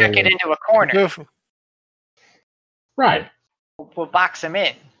just check earlier. it into a corner. Right. We'll box him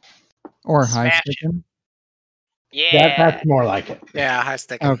in. Or high Smash sticking? Yeah. That's more like it. Yeah, high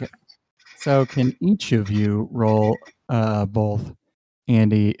stick. Okay. So can each of you roll both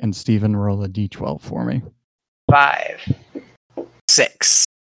Andy and Steven roll a d12 for me? 5. 6.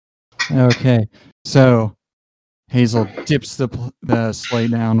 Okay. So Hazel dips the sleigh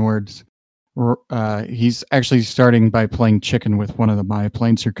downwards. He's actually starting by playing chicken with one of the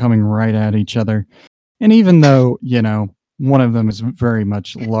biplanes. You're coming right at each other. And even though, one of them is very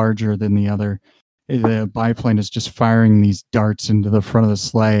much larger than the other, the biplane is just firing these darts into the front of the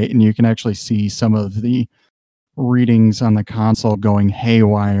sleigh, and you can actually see some of the readings on the console going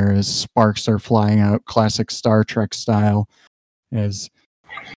haywire as sparks are flying out, classic Star Trek style, as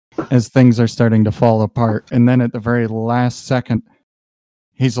things are starting to fall apart. And then at the very last second,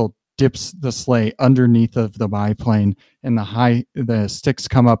 Hazel dips the sleigh underneath of the biplane, and the sticks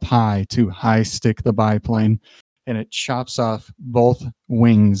come up high to high stick the biplane, and it chops off both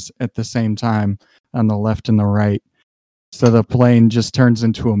wings at the same time on the left and the right. So the plane just turns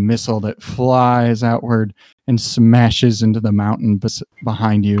into a missile that flies outward and smashes into the mountain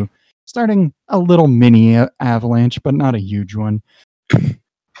behind you, starting a little mini avalanche, but not a huge one.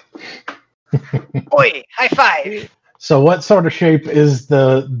 Oi, high five. So what sort of shape is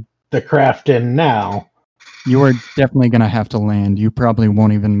the craft in now? You are definitely going to have to land. You probably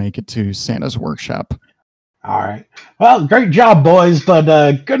won't even make it to Santa's workshop. All right. Well, great job, boys. But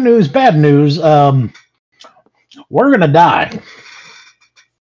good news, bad news. We're gonna die.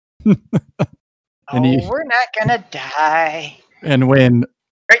 We're not gonna die. And when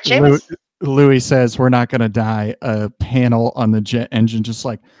Right, Seamus? Louis says we're not going to die, a panel on the jet engine just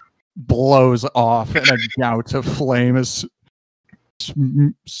like blows off, and a gout of flame is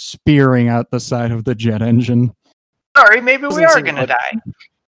spearing out the side of the jet engine. Sorry, maybe we are gonna die.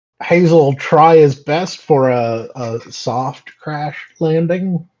 Hazel will try his best for a soft crash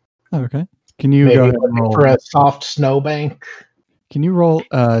landing. Okay. Can you Maybe go ahead and roll for a soft snowbank? Can you roll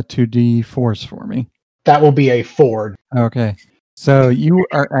 2d force for me? That will be a Ford. Okay. So you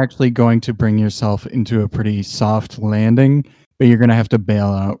are actually going to bring yourself into a pretty soft landing, but you're going to have to bail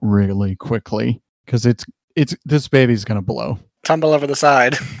out really quickly because this baby's going to blow. Tumble over the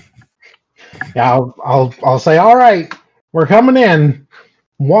side. Yeah, I'll say, all right, we're coming in.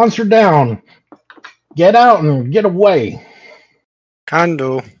 Once you're down, get out and get away.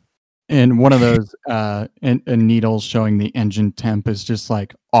 Condo. And one of those needles showing the engine temp is just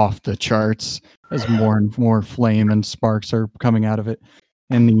like off the charts as more and more flame and sparks are coming out of it.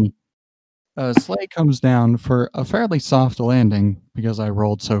 And the sleigh comes down for a fairly soft landing because I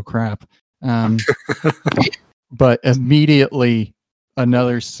rolled so crap. But immediately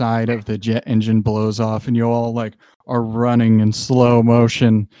another side of the jet engine blows off, and you all like are running in slow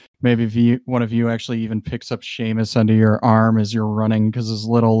motion. Maybe one of you actually even picks up Seamus under your arm as you're running because his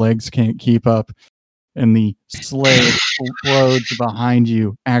little legs can't keep up. And the sleigh explodes behind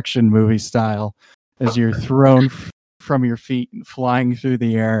you, action movie style, as you're thrown from your feet and flying through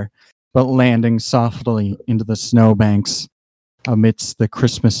the air, but landing softly into the snowbanks amidst the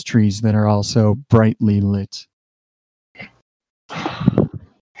Christmas trees that are also brightly lit.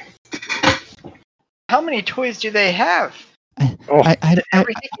 How many toys do they have? Everything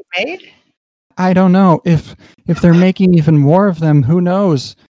you made? I don't know. If they're making even more of them, who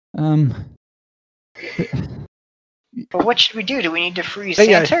knows? But what should we do? Do we need to freeze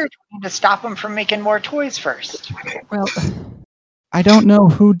Santa, or do we need to stop him from making more toys first? Well, I don't know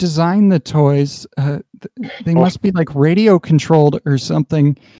who designed the toys. They must be like radio controlled or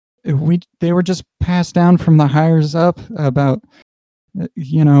something. They were just passed down from the hires up about,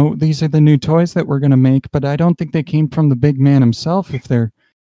 these are the new toys that we're going to make, but I don't think they came from the big man himself.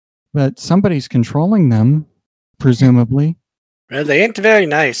 But somebody's controlling them, presumably. Well, they ain't very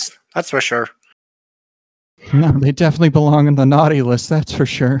nice, that's for sure. No, they definitely belong on the naughty list, that's for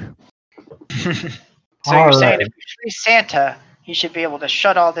sure. So you're saying if we freeze Santa, he should be able to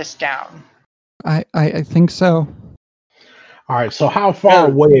shut all this down? I think so. All right, so how far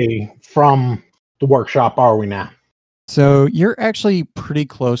away from the workshop are we now? So you're actually pretty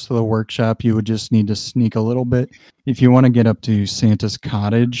close to the workshop. You would just need to sneak a little bit. If you want to get up to Santa's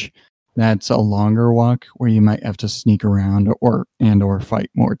cottage, that's a longer walk where you might have to sneak around or fight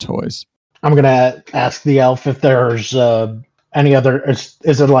more toys. I'm going to ask the elf if there's any other... Is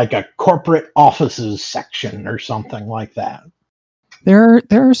it like a corporate offices section or something like that? There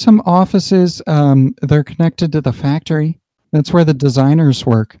are some offices. They're connected to the factory. That's where the designers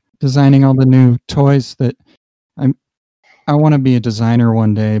work, designing all the new toys that I want to be a designer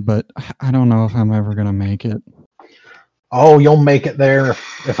one day, but I don't know if I'm ever going to make it. Oh, you'll make it there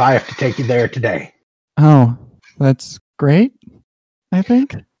if I have to take you there today. Oh, that's great. I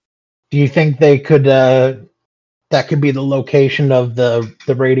think. Do you think they could that could be the location of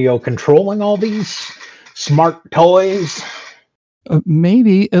the radio controlling all these smart toys?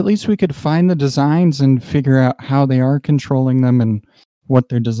 Maybe at least we could find the designs and figure out how they are controlling them and what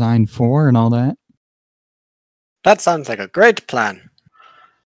they're designed for and all that. That sounds like a great plan.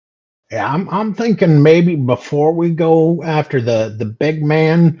 Yeah, I'm thinking maybe before we go after the big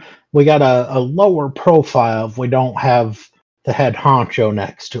man, we got a lower profile if we don't have the head honcho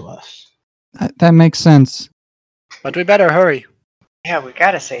next to us. That makes sense. But we better hurry. Yeah, we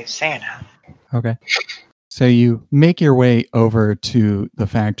gotta save Santa. Okay. So you make your way over to the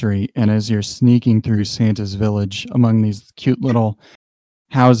factory, and as you're sneaking through Santa's village among these cute little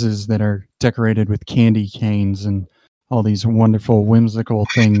houses that are decorated with candy canes and all these wonderful, whimsical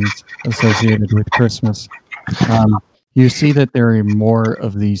things associated with Christmas, you see that there are more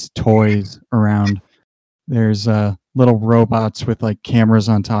of these toys around. There's little robots with like cameras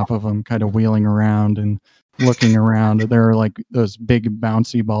on top of them, kind of wheeling around and looking around. There are like those big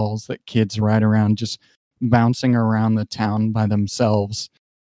bouncy balls that kids ride around, just bouncing around the town by themselves,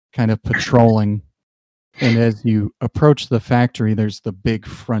 kind of patrolling. And as you approach the factory, there's the big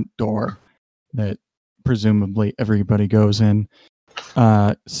front door that presumably everybody goes in.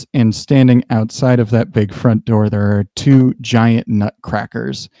 And standing outside of that big front door, there are two giant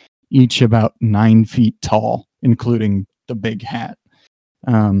nutcrackers, each about 9 feet tall, including the big hat.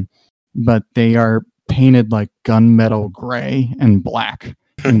 But they are painted like gunmetal gray and black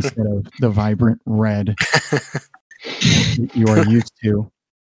instead of the vibrant red that you are used to.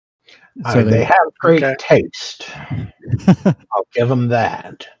 So they have great taste. I'll give them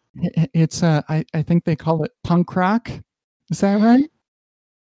that. It's I think they call it punk rock. Is that right?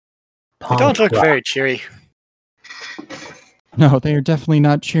 They don't look very cheery. No, they are definitely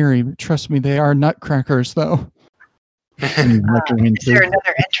not cheery. Trust me, they are nutcrackers, though. Is there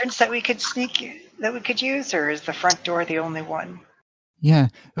another entrance that we could use, or is the front door the only one? Yeah,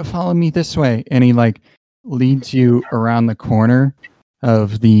 follow me this way. And he like leads you around the corner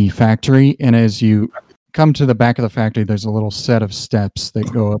of the factory, and as you come to the back of the factory, there's a little set of steps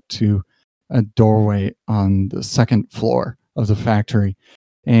that go up to a doorway on the second floor of the factory.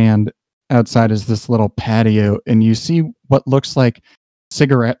 And outside is this little patio, and you see what looks like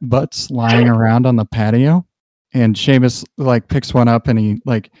cigarette butts lying around on the patio. And Seamus like picks one up and he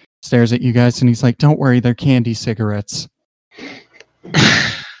like stares at you guys and he's like, "Don't worry, they're candy cigarettes."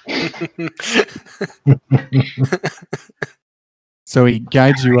 So he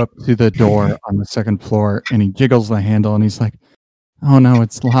guides you up to the door on the second floor and he jiggles the handle and he's like, "Oh no,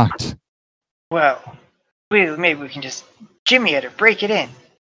 it's locked." Well, maybe we can just jimmy it or break it in.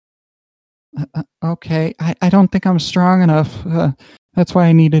 Okay, I don't think I'm strong enough. That's why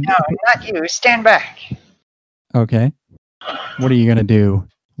I needed... No, not you. Stand back. Okay. What are you going to do,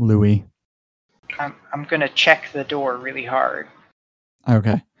 Louis? I'm going to check the door really hard.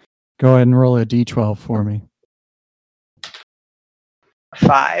 Okay. Go ahead and roll a d12 for me.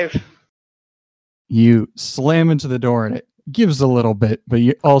 5. You slam into the door and it gives a little bit, but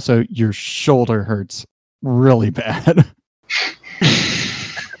your shoulder hurts really bad.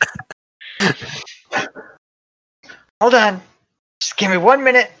 Hold on. Just give me 1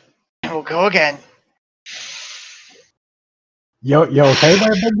 minute and we'll go again. Yo, okay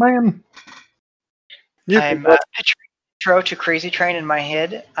there, big man? I'm picturing intro to Crazy Train in my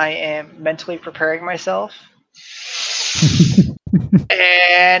head. I am mentally preparing myself.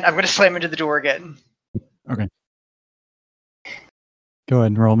 And I'm going to slam into the door again. Okay. Go ahead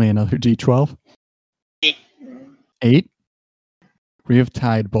and roll me another d12. 8? We have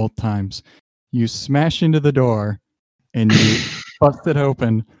tied both times. You smash into the door and you bust it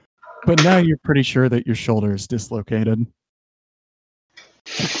open, but now you're pretty sure that your shoulder is dislocated.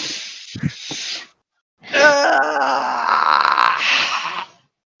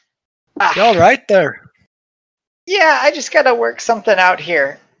 You all right there? Yeah, I just got to work something out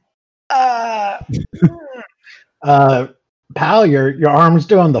here. Pal, your arm's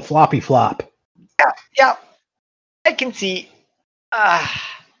doing the floppy flop. Yeah. I can see.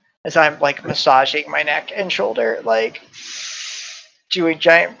 As I'm like massaging my neck and shoulder, like doing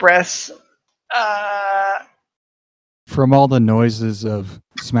giant breaths. From all the noises of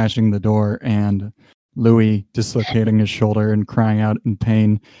smashing the door and Louis dislocating his shoulder and crying out in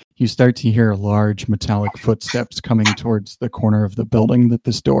pain, you start to hear large metallic footsteps coming towards the corner of the building that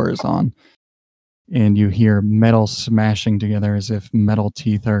this door is on. And you hear metal smashing together as if metal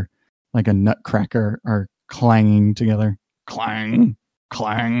teeth are like a nutcracker are clanging together. Clang,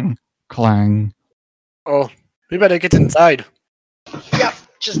 clang, clang. Oh, we better get inside. Yep,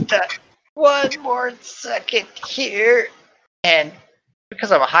 just one more second here. And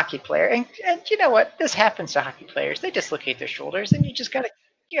because I'm a hockey player, and you know what? This happens to hockey players. They dislocate their shoulders, and you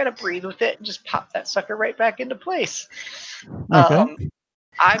gotta breathe with it and just pop that sucker right back into place. Okay.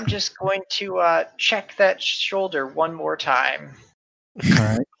 I'm just going to check that shoulder one more time. All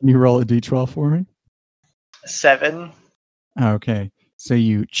right. Can you roll a d12 for me? 7. Okay. So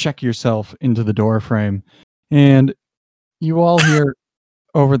you check yourself into the door frame, and you all hear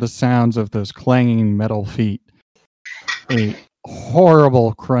over the sounds of those clanging metal feet a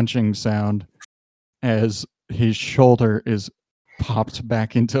horrible crunching sound as his shoulder is popped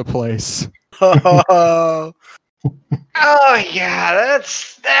back into place. Oh, Oh yeah,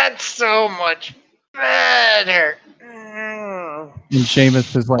 that's so much better. Mm. And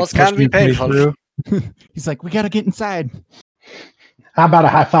Seamus is like, Well, it's gotta be pushing his way painful. through. He's like, we got to get inside. How about a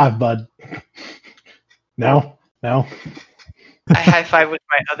high five, bud? No? I high five with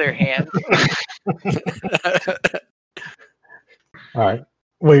my other hand. All right.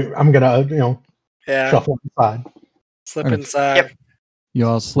 Wait, I'm going to, yeah, shuffle inside. slip Okay. inside. Yep. You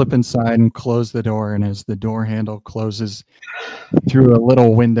all slip inside and close the door, and as the door handle closes through a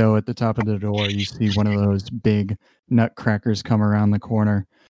little window at the top of the door, you see one of those big nutcrackers come around the corner,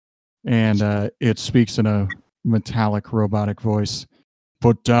 and it speaks in a metallic robotic voice.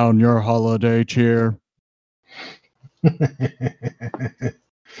 Put down your holiday cheer.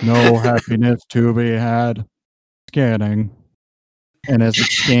 No happiness to be had. Scanning. And as it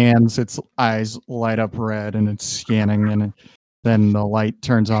scans, its eyes light up red, and it's scanning, and then the light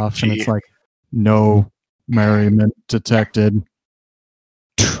turns off, and it's like, no merriment detected.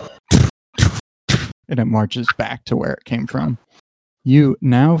 And it marches back to where it came from. You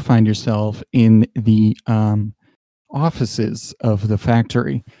now find yourself in the offices of the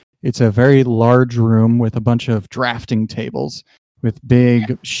factory. It's a very large room with a bunch of drafting tables with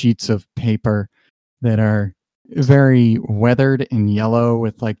big sheets of paper that are very weathered and yellow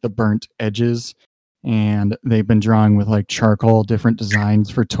with like the burnt edges, and they've been drawing with like charcoal different designs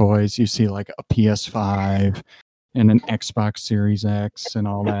for toys. You see like a PS5 and an Xbox Series X and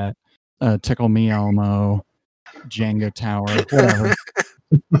all that. Tickle Me Elmo, Jenga Tower, whatever.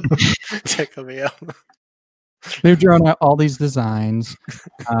 Tickle me up. They've drawn out all these designs,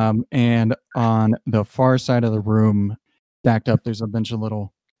 and on the far side of the room, stacked up, there's a bunch of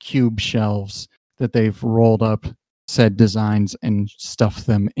little cube shelves that they've rolled up said designs and stuffed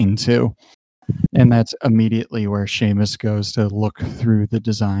them into. And that's immediately where Seamus goes to look through the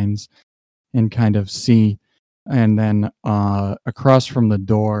designs and kind of see. And then across from the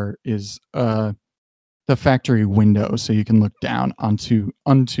door is the factory window, so you can look down onto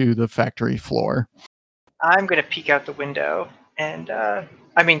the factory floor. I'm gonna peek out the window, and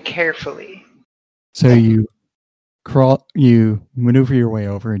carefully. So you maneuver your way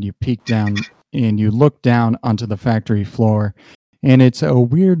over, and you peek down, and you look down onto the factory floor, and it's a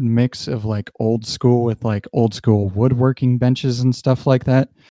weird mix of like old school with like old school woodworking benches and stuff like that.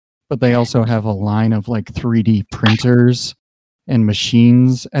 But they also have a line of like 3D printers and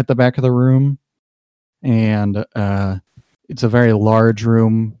machines at the back of the room. And it's a very large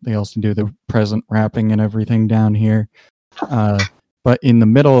room. They also do the present wrapping and everything down here. But in the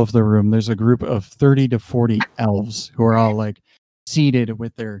middle of the room, there's a group of 30 to 40 elves who are all like seated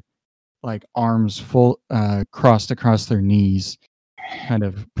with their like arms full crossed across their knees, kind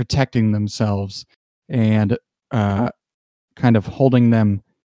of protecting themselves, and kind of holding them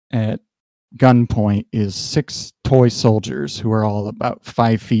at gunpoint is 6 toy soldiers who are all about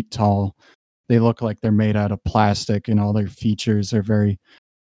 5 feet tall. They look like they're made out of plastic, and all their features are very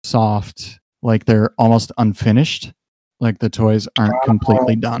soft, like they're almost unfinished, like the toys aren't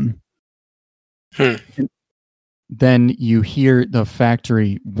completely done. Then you hear the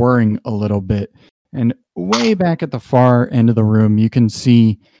factory whirring a little bit, and way back at the far end of the room, you can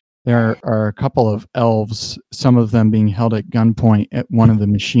see there are a couple of elves, some of them being held at gunpoint at one of the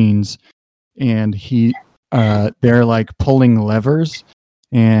machines, and they're like pulling levers,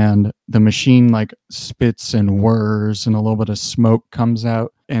 and the machine like spits and whirs, and a little bit of smoke comes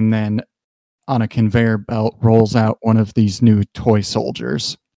out, and then on a conveyor belt rolls out one of these new toy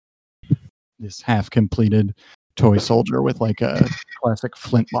soldiers. This half-completed toy soldier with like a classic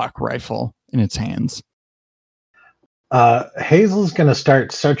flintlock rifle in its hands. Hazel's going to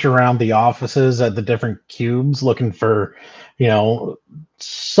start searching around the offices at the different cubes looking for,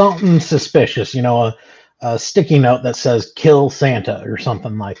 something suspicious, a sticky note that says "Kill Santa" or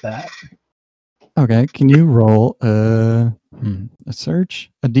something like that. Okay, can you roll a search?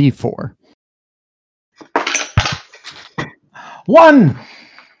 A D4. 1!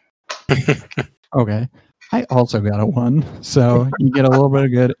 Okay. I also got a 1, so you get a little bit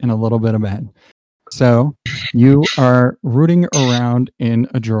of good and a little bit of bad. So you are rooting around in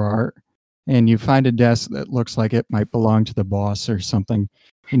a drawer and you find a desk that looks like it might belong to the boss or something.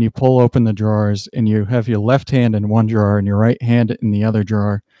 And you pull open the drawers and you have your left hand in one drawer and your right hand in the other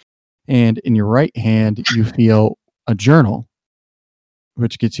drawer. And in your right hand, you feel a journal,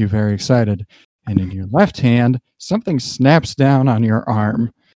 which gets you very excited. And in your left hand, something snaps down on your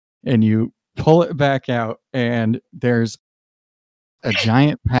arm and you pull it back out and there's a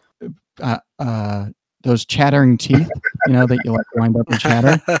giant those chattering teeth, that you like wind up and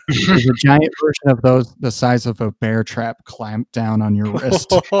chatter. There's a giant version of those the size of a bear trap clamped down on your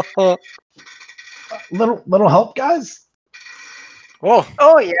wrist. Little help, guys. Whoa!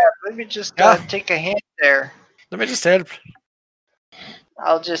 Oh yeah, let me just take a hand there. Let me just help.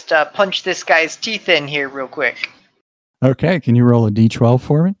 I'll just punch this guy's teeth in here real quick. Okay, can you roll a d12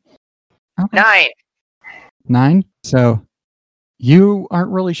 for me? Okay. 9. So you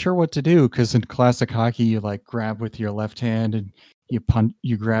aren't really sure what to do because in classic hockey, you like grab with your left hand and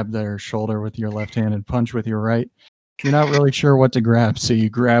you grab their shoulder with your left hand and punch with your right. You're not really sure what to grab, so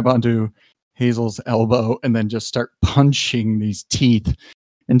you grab onto Hazel's elbow and then just start punching these teeth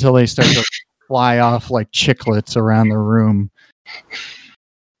until they start to fly off like chiclets around the room.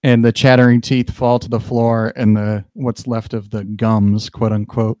 And the chattering teeth fall to the floor and what's left of the gums, quote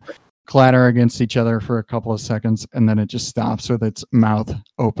unquote, clatter against each other for a couple of seconds, and then it just stops with its mouth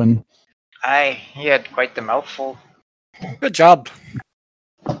open. He had quite the mouthful. Good job.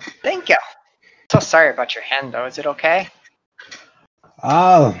 Thank you. So sorry about your hand, though. Is it okay?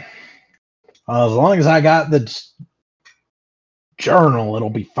 As long as I got the journal, it'll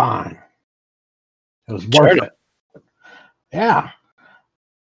be fine. It was worth it. Yeah.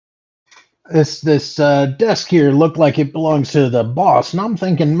 This desk here looked like it belongs to the boss, and I'm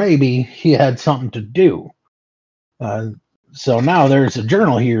thinking maybe he had something to do. So now there's a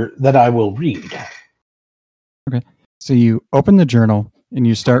journal here that I will read. Okay. So you open the journal and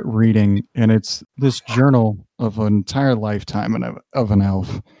you start reading, and it's this journal of an entire lifetime of an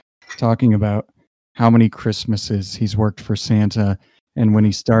elf, talking about how many Christmases he's worked for Santa, and when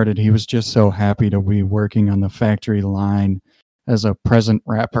he started, he was just so happy to be working on the factory line as a present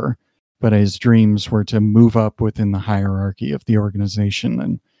wrapper. But his dreams were to move up within the hierarchy of the organization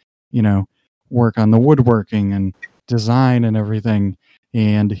and, work on the woodworking and design and everything.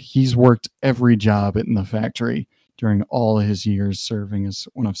 And he's worked every job in the factory during all his years serving as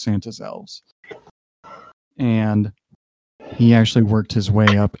one of Santa's elves. And he actually worked his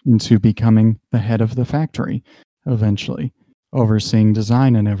way up into becoming the head of the factory eventually, overseeing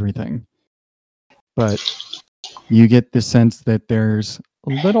design and everything. But you get the sense that there's a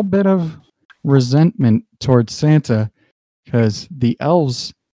little bit of resentment towards Santa because the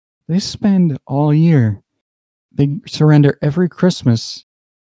elves, they spend all year, they surrender every Christmas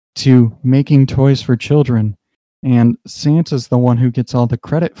to making toys for children, and Santa's the one who gets all the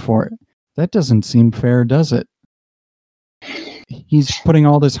credit for it. That doesn't seem fair, does it? He's putting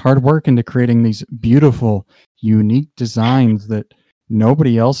all this hard work into creating these beautiful, unique designs that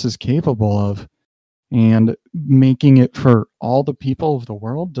nobody else is capable of. And making it for all the people of the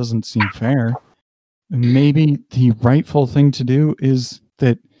world doesn't seem fair. Maybe the rightful thing to do is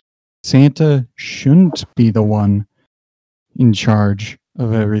that Santa shouldn't be the one in charge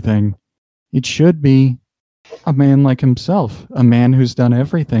of everything. It should be a man like himself, a man who's done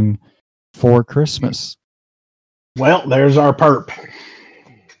everything for Christmas. Well, there's our perp.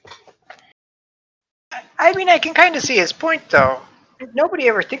 I mean, I can kind of see his point, though. Nobody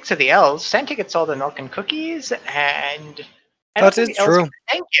ever thinks of the elves. Santa gets all the milk and cookies, and That is true.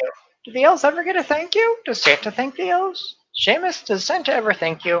 Thank you. Do the elves ever get a thank you? Does Santa thank the elves? Seamus, does Santa ever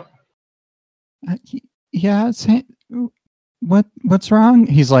thank you? Yeah, what's wrong?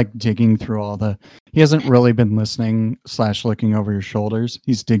 He's like digging through he hasn't really been listening / looking over your shoulders.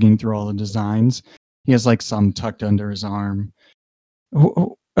 He's digging through all the designs. He has like some tucked under his arm.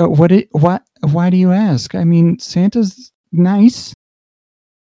 Why do you ask? I mean, Santa's nice.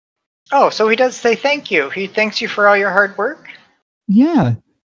 Oh, so he does say thank you. He thanks you for all your hard work? Yeah.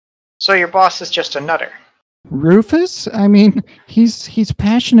 So your boss is just a nutter. Rufus? I mean, he's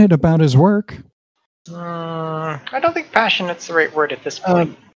passionate about his work. I don't think passionate's the right word at this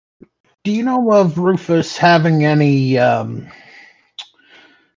point. Do you know of Rufus having any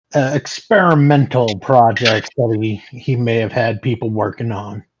experimental projects that he may have had people working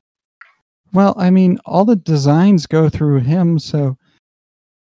on? Well, I mean, all the designs go through him, so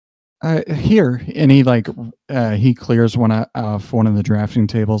here, and he clears one off one of the drafting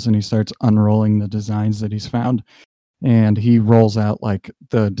tables and he starts unrolling the designs that he's found, and he rolls out like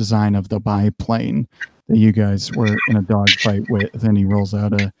the design of the biplane that you guys were in a dogfight with, and he rolls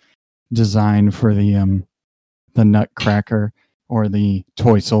out design for the Nutcracker or the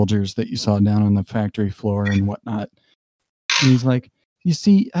toy soldiers that you saw down on the factory floor and whatnot. And he's like, you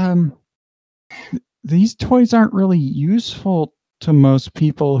see, these toys aren't really useful to most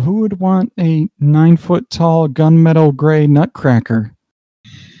people. Who would want a 9-foot-tall gunmetal gray Nutcracker?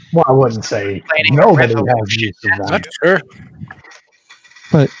 Well, I wouldn't say nobody has use of that. Not sure.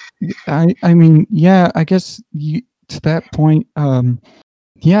 But I mean, yeah, I guess to that point,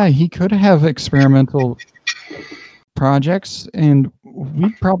 yeah, he could have experimental projects, and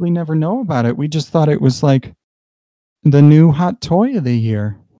we'd probably never know about it. We just thought it was like the new hot toy of the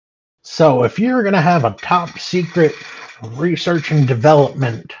year. So if you're going to have a top secret research and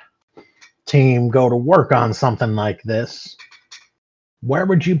development team go to work on something like this, where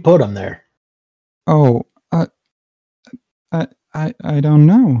would you put them there? Oh, I don't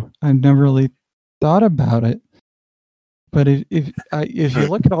know. I've never really thought about it. But if you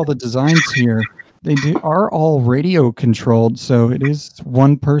look at all the designs here, they are all radio controlled, so it is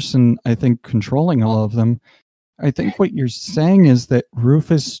one person, I think, controlling all of them. I think what you're saying is that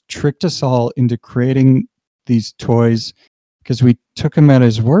Rufus tricked us all into creating these toys because we took him at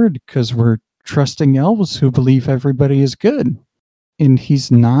his word because we're trusting elves who believe everybody is good. And he's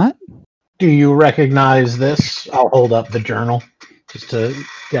not? Do you recognize this? I'll hold up the journal just to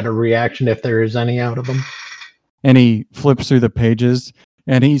get a reaction if there is any out of them. And he flips through the pages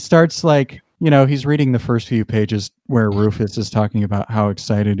and he starts like, he's reading the first few pages where Rufus is talking about how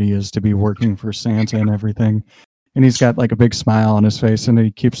excited he is to be working for Santa and everything. And he's got like a big smile on his face and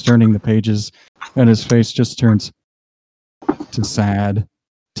he keeps turning the pages and his face just turns to sad,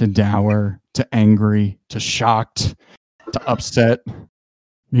 to dour, to angry, to shocked, to upset.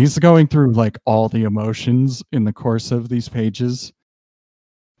 He's going through like all the emotions in the course of these pages.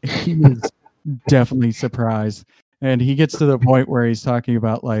 He is definitely surprised. And he gets to the point where he's talking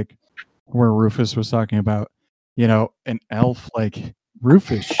about like where Rufus was talking about, an elf like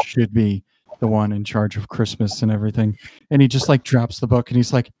Rufus should be the one in charge of Christmas and everything. And he just like drops the book and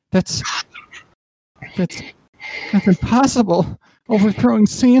he's like, that's impossible. Overthrowing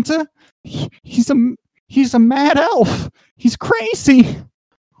Santa? He's a mad elf. He's crazy.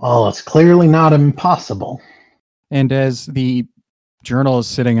 Well, it's clearly not impossible. And as the journal is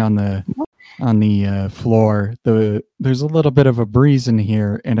sitting on the floor, there's a little bit of a breeze in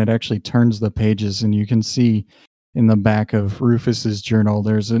here, and it actually turns the pages, and you can see in the back of Rufus's journal,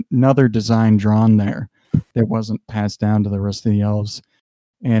 there's another design drawn there that wasn't passed down to the rest of the elves,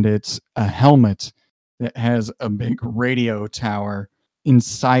 and it's a helmet that has a big radio tower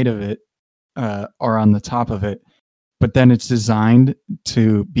inside of it, or on the top of it, but then it's designed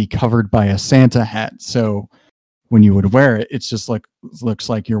to be covered by a Santa hat, so when you would wear it, it's just like looks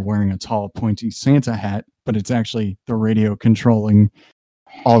like you're wearing a tall, pointy Santa hat, but it's actually the radio controlling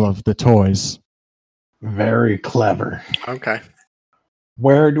all of the toys. Very clever. Okay.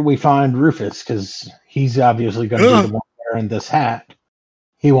 Where do we find Rufus? Because he's obviously going to be the one wearing this hat.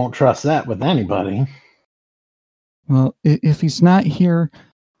 He won't trust that with anybody. Well, if he's not here,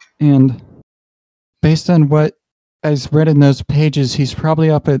 and based on what I read in those pages, he's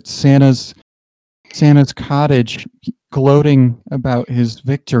probably up at Santa's cottage gloating about his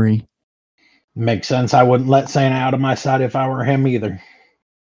victory. Makes sense. I wouldn't let Santa out of my sight if I were him either.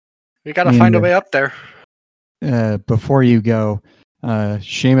 We gotta find a way up there. Before you go,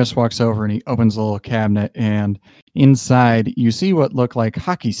 Seamus walks over and he opens a little cabinet, and inside you see what look like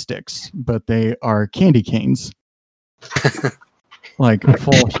hockey sticks, but they are candy canes. Like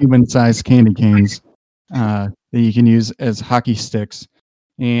full human-sized candy canes that you can use as hockey sticks.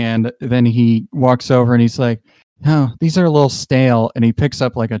 And then he walks over and he's like, "Oh, these are a little stale." And he picks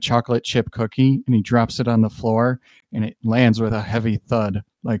up like a chocolate chip cookie and he drops it on the floor and it lands with a heavy thud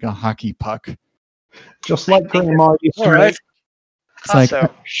like a hockey puck. Just like Grandma used to All right. It's like,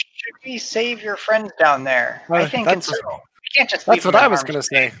 Also, should we save your friends down there? I think that's- it's we can't just leave That's what them in I was harm's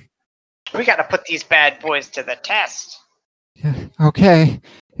gonna way. say. We got to put these bad boys to the test. okay,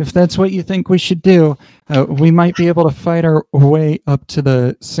 if that's what you think we should do, we might be able to fight our way up to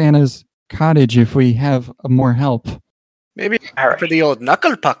the Santa's cottage if we have more help. Maybe All right. for the old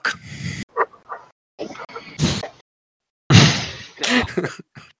knuckle puck.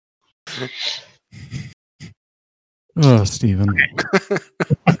 Oh, Stephen.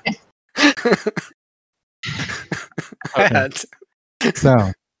 Okay.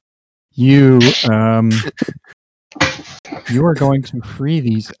 So, you are going to free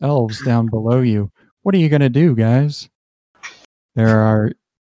these elves down below you. What are you going to do, guys? There are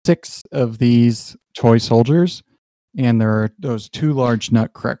 6 of these toy soldiers, and there are those 2 large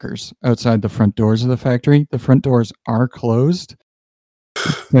nutcrackers outside the front doors of the factory. The front doors are closed,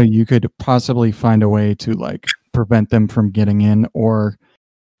 So you could possibly find a way to like prevent them from getting in, or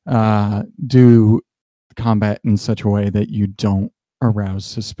do combat in such a way that you don't arouse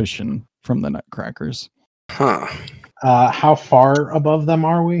suspicion from the Nutcrackers. Huh. How far above them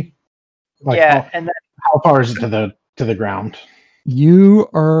are we? Like yeah, and then how far is it to the ground?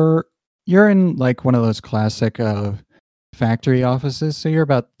 You're in like one of those classic factory offices, so you're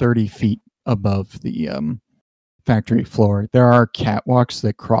about 30 feet above the factory floor. There are catwalks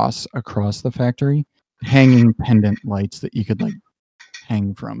that cross across the factory, hanging pendant lights that you could like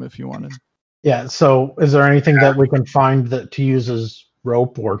hang from if you wanted. Yeah. So, is there anything that we can find that to use as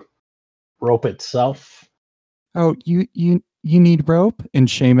rope or rope itself? Oh, you need rope? And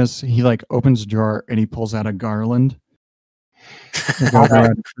Seamus, he like opens a drawer and he pulls out a garland. It goes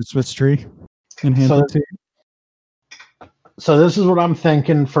around a Christmas tree and hands it to you. So this is what I'm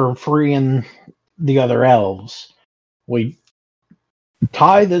thinking for freeing the other elves. We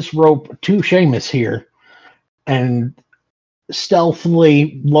tie this rope to Seamus here and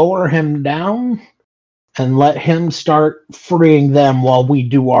stealthily lower him down and let him start freeing them while we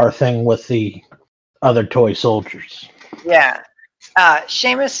do our thing with the other toy soldiers. yeah.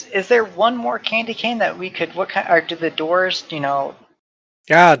 Seamus, is there one more candy cane that we could? What kind? Or do the doors?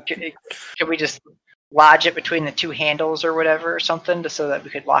 Yeah. Could we just lodge it between the two handles or whatever, or something, so that we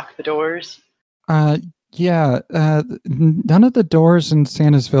could lock the doors? Yeah. None of the doors in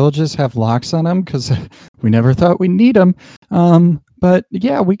Santa's villages have locks on them because we never thought we'd need them. But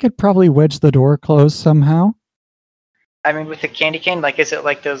yeah, we could probably wedge the door closed somehow. I mean, with the candy cane, like, is it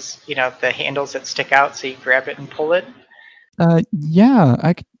like those, the handles that stick out so you grab it and pull it? Yeah,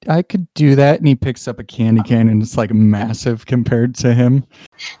 I could do that. And he picks up a candy cane and it's like massive compared to him.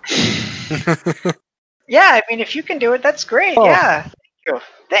 Yeah, I mean, if you can do it, that's great. Oh. Yeah,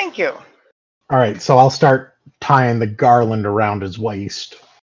 thank you. All right, so I'll start tying the garland around his waist.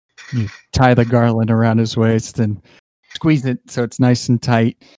 You tie the garland around his waist and squeeze it so it's nice and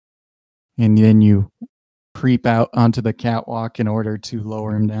tight. And then you creep out onto the catwalk in order to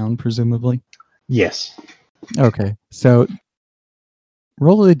lower him down, presumably. Yes. Okay, so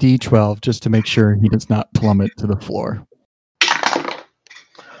roll a d12 just to make sure he does not plummet to the floor.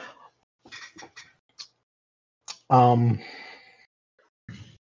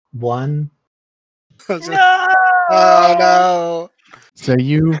 One. No! Oh no! So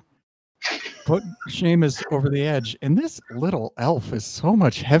you put Seamus over the edge, and this little elf is so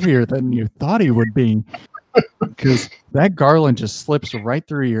much heavier than you thought he would be, because that garland just slips right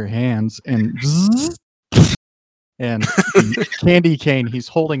through your hands, and the candy cane he's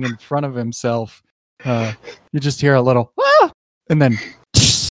holding in front of himself, you just hear a little and then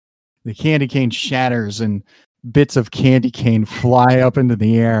the candy cane shatters and bits of candy cane fly up into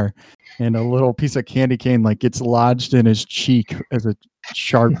the air, and a little piece of candy cane like gets lodged in his cheek as a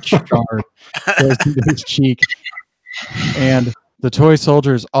sharp shard goes into his cheek. And the toy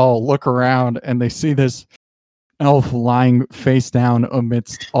soldiers all look around and they see this elf lying face down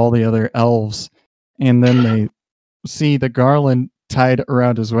amidst all the other elves, and then they see the garland tied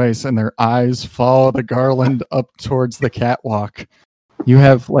around his waist, and their eyes follow the garland up towards the catwalk. You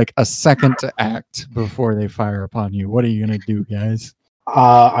have like a second to act before they fire upon you. What are you going to do, guys?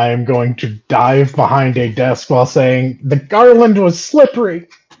 I am going to dive behind a desk while saying, the garland was slippery.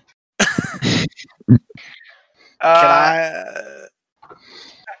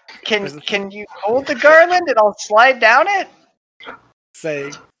 Can you hold the garland and I'll slide down it?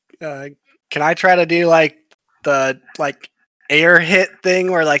 Can I try to do like the air hit thing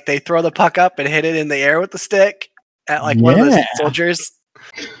where like they throw the puck up and hit it in the air with the stick at like one of the soldiers?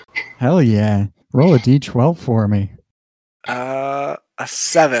 Hell yeah. Roll a d12 for me. A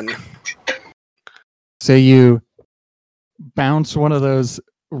 7. So you bounce one of those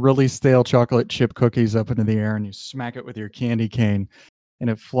really stale chocolate chip cookies up into the air and you smack it with your candy cane and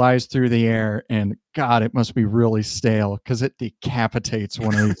it flies through the air, and God, it must be really stale because it decapitates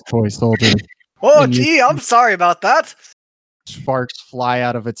one of these toy soldiers. Oh, gee, I'm sorry about that. Sparks fly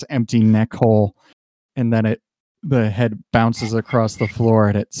out of its empty neck hole, and then the head bounces across the floor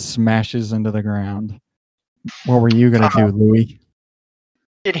and it smashes into the ground. What were you going to do, Louis?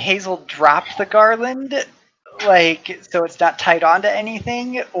 Did Hazel drop the garland? So it's not tied onto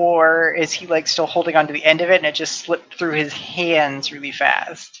anything? Or is he still holding onto the end of it and it just slipped through his hands really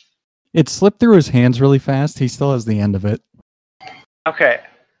fast? It slipped through his hands really fast. He still has the end of it. Okay.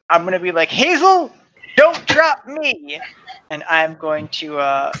 I'm going to be like, Hazel, don't drop me! And I'm going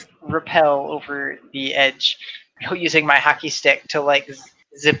to rappel over the edge using my hockey stick to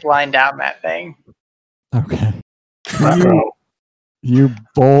zip line down that thing. Okay. You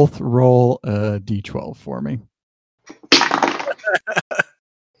both roll a d12 for me.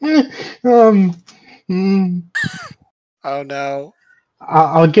 Oh no.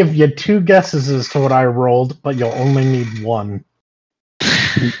 I'll give you 2 guesses as to what I rolled, but you'll only need 1.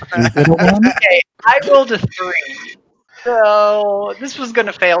 You did a 1? Okay, I rolled a 3. So this was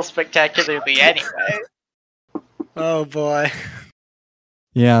gonna fail spectacularly anyway. Oh boy.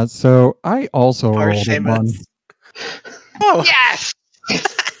 Yeah, so I also Poor rolled a 1. Seamus. Oh. Yes!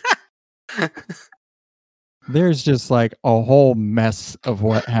 There's just like a whole mess of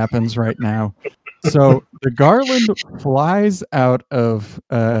what happens right now. So the garland flies out of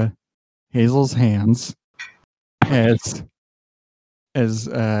Hazel's hands as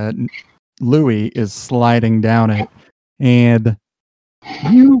Louis is sliding down it, and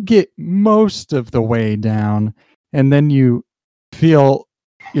you get most of the way down, and then you feel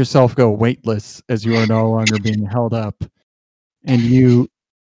yourself go weightless as you are no longer being held up, and you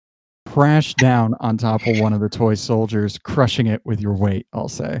crash down on top of one of the toy soldiers, crushing it with your weight, I'll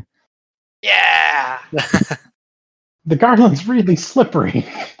say. Yeah! The garland's really slippery.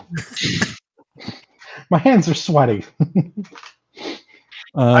 My hands are sweaty.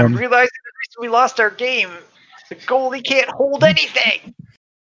 I'm realizing the reason we lost our game. The goalie can't hold anything.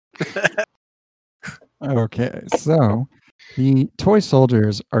 Okay, so the toy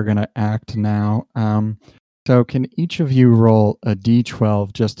soldiers are going to act now. So can each of you roll a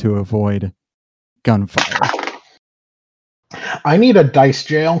d12 just to avoid gunfire? I need a dice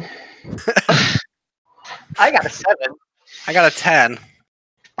jail. I got a 7. I got a 10.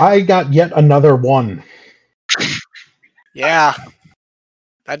 I got yet another 1. Yeah.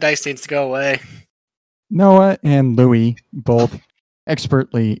 That dice needs to go away. Noah and Louis both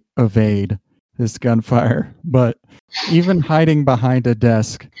expertly evade this gunfire, but even hiding behind a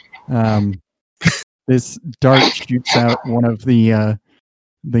desk, this dart shoots out one of the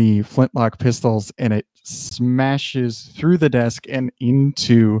flintlock pistols, and it smashes through the desk and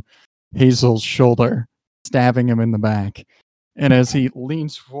into Hazel's shoulder, stabbing him in the back. And as he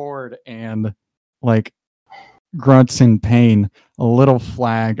leans forward and like grunts in pain, a little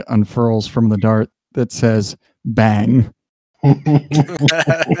flag unfurls from the dart that says "bang."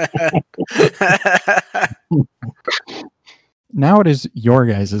 Now it is your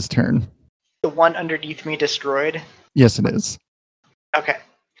guys' turn. The one underneath me destroyed. Yes, it is. Okay.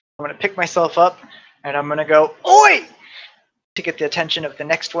 I'm going to pick myself up, and I'm going to go, "Oi!" to get the attention of the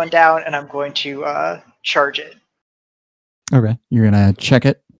next one down, and I'm going to charge it. Okay, you're gonna check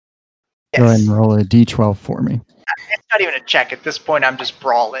it. Yes. Go ahead and roll a d12 for me. It's not even a check. At this point, I'm just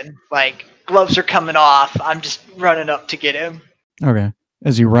brawling. Like, gloves are coming off. I'm just running up to get him. Okay.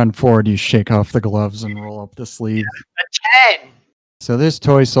 As you run forward, you shake off the gloves and roll up the sleeve. A 10! So this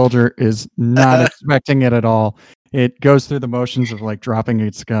toy soldier is not expecting it at all. It goes through the motions of like dropping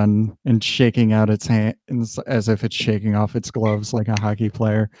its gun and shaking out its hands as if it's shaking off its gloves like a hockey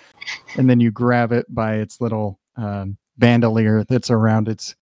player. And then you grab it by its little bandolier that's around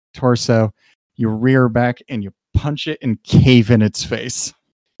its torso. You rear back and you punch it and cave in its face.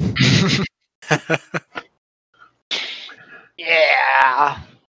 Yeah.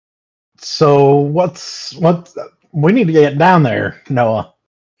 So what? We need to get down there, Noah.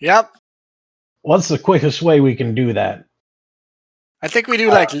 Yep. What's the quickest way we can do that? I think we do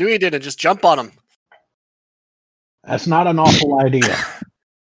like Louis did and just jump on him. That's not an awful idea.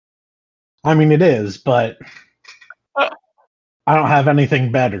 I mean, it is, but I don't have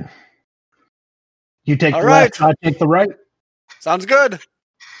anything better. You take All the right. left, I take the right. Sounds good.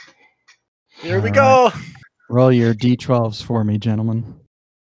 Here we All go. Roll your d12s for me, gentlemen.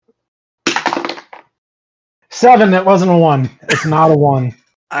 7, that wasn't a 1. It's not a 1.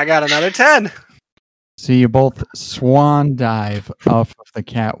 I got another 10. So you both swan dive off of the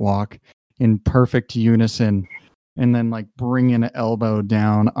catwalk in perfect unison, and then like bring an elbow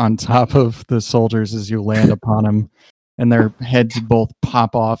down on top of the soldiers as you land upon them, and their heads both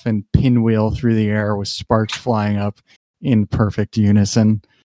pop off and pinwheel through the air with sparks flying up in perfect unison.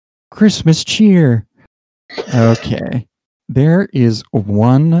 Christmas cheer. Okay. There is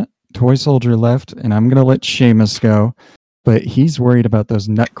one toy soldier left, and I'm going to let Seamus go, but he's worried about those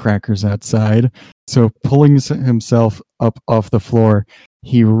nutcrackers outside. So pulling himself up off the floor,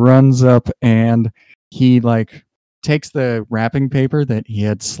 he runs up and he like takes the wrapping paper that he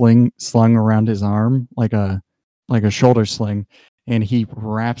had slung around his arm like a shoulder sling, and he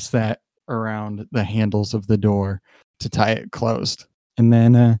wraps that around the handles of the door to tie it closed. And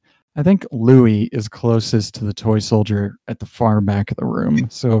then I think Louis is closest to the toy soldier at the far back of the room.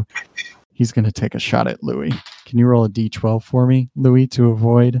 So he's going to take a shot at Louis. Can you roll a d12 for me, Louis, to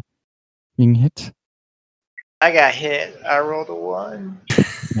avoid being hit? I got hit. I rolled a 1.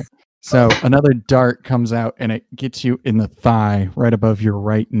 So another dart comes out and it gets you in the thigh right above your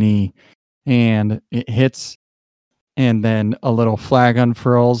right knee. And it hits, and then a little flag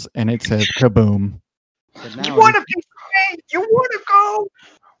unfurls and it says kaboom. You want a piece of me? You want to go?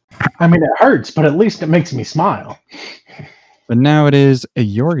 I mean, it hurts, but at least it makes me smile. But now it is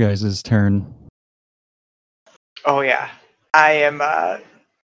your guys' turn. Oh yeah, I am.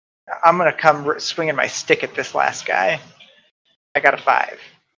 I'm gonna come swinging my stick at this last guy. I got a 5.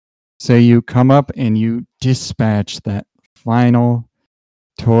 So you come up and you dispatch that final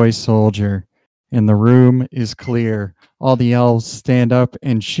toy soldier, and the room is clear. All the elves stand up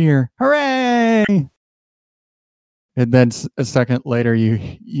and cheer, "Hooray!" And then a second later,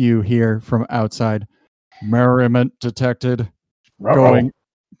 you hear from outside, "Merriment detected. Uh-oh.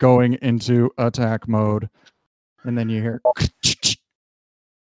 Going into attack mode." And then you hear,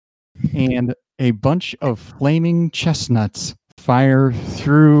 and a bunch of flaming chestnuts fire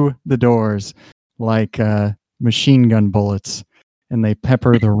through the doors like machine gun bullets, and they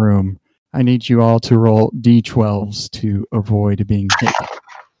pepper the room. I need you all to roll d12s to avoid being hit.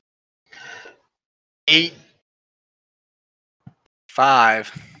 8.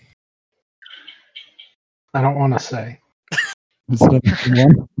 5. I don't want to say. Is that a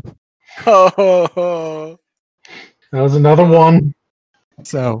one? Oh, That was another one.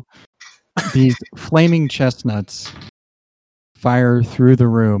 So these flaming chestnuts fire through the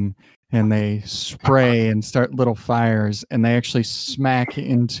room, and they spray and start little fires, and they actually smack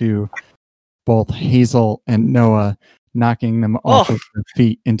into both Hazel and Noah, knocking them off of their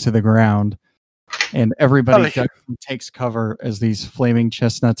feet into the ground. And everybody takes cover as these flaming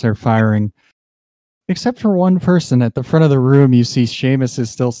chestnuts are firing. Except for one person at the front of the room, you see Seamus is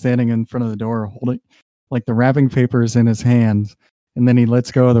still standing in front of the door holding like the wrapping paper is in his hands. And then he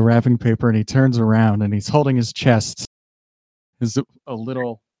lets go of the wrapping paper and he turns around and he's holding his chest. A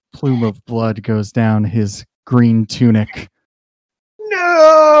little plume of blood goes down his green tunic.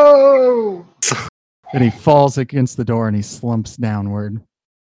 No! And he falls against the door and he slumps downward.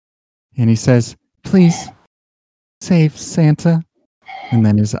 And he says, "Please, save Santa." And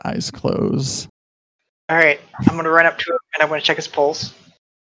then his eyes close. All right, I'm gonna run up to him and I'm gonna check his pulse.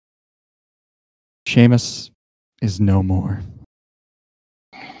 Seamus is no more.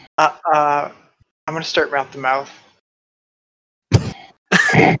 I'm gonna start mouth to mouth.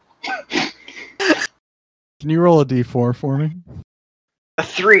 Can you roll a d4 for me? A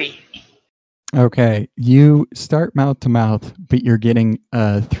 3. Okay, you start mouth to mouth, but you're getting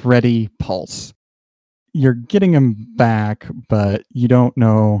a thready pulse. You're getting him back, but you don't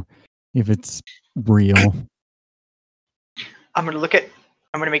know if it's real. I'm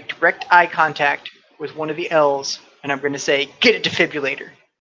gonna make direct eye contact with one of the elves, and I'm gonna say, "Get a defibrillator."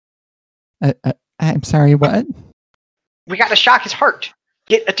 I'm sorry, what? We gotta shock his heart.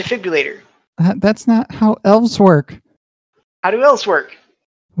 Get a defibrillator. That's not how elves work. How do elves work?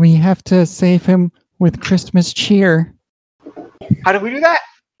 We have to save him with Christmas cheer. How do we do that?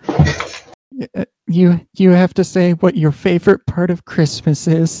 You have to say what your favorite part of Christmas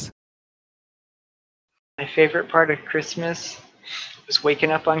is. My favorite part of Christmas was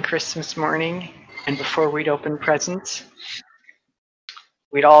waking up on Christmas morning, and before we'd open presents,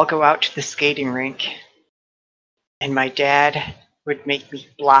 we'd all go out to the skating rink, and my dad would make me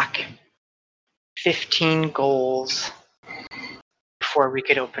block 15 goals before we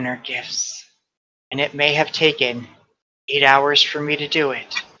could open our gifts. And it may have taken 8 hours for me to do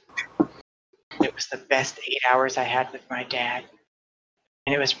it. It was the best 8 hours I had with my dad.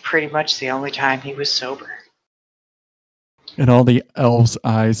 And it was pretty much the only time he was sober. And all the elves'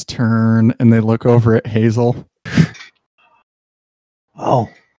 eyes turn and they look over at Hazel. Oh.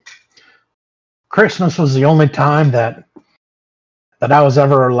 Christmas was the only time that I was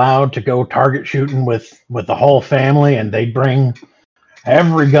ever allowed to go target shooting with the whole family, and they'd bring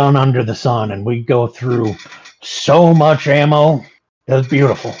every gun under the sun, and we'd go through so much ammo. It was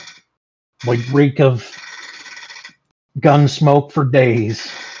beautiful. We'd reek of gun smoke for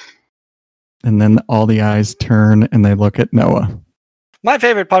days. And then all the eyes turn and they look at Noah. My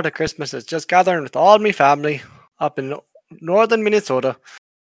favorite part of Christmas is just gathering with all my family up in northern Minnesota.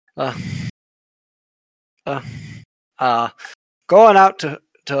 Going out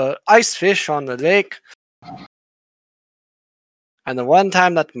to ice fish on the lake. And the one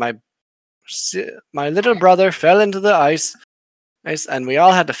time that my little brother fell into the ice, and we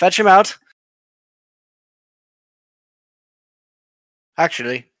all had to fetch him out.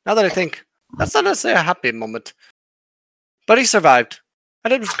 Actually, now that I think, that's not necessarily a happy moment. But he survived,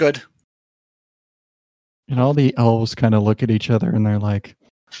 and it was good. And all the elves kind of look at each other and they're like,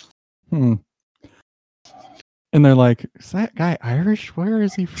 And they're like, is that guy Irish? Where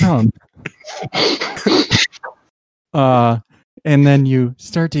is he from? And then you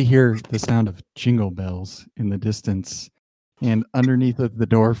start to hear the sound of jingle bells in the distance. And underneath of the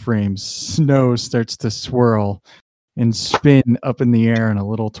door frames, snow starts to swirl and spin up in the air in a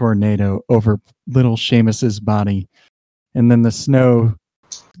little tornado over little Seamus's body. And then the snow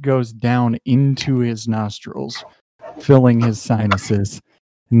goes down into his nostrils, filling his sinuses.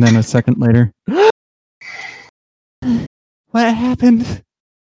 And then a second later, what happened?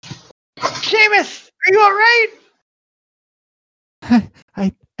 Seamus, are you all right?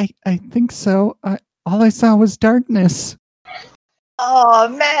 I think so. All I saw was darkness. Oh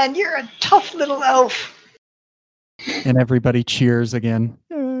man, you're a tough little elf. And everybody cheers again.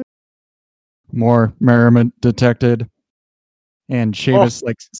 More merriment detected. And Seamus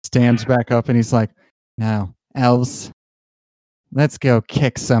stands back up and he's like, now, elves, let's go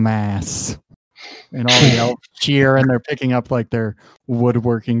kick some ass. And all the elves cheer and they're picking up their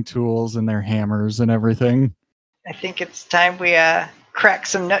woodworking tools and their hammers and everything. I think it's time we crack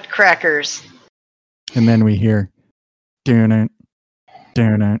some nutcrackers. And then we hear, doon it,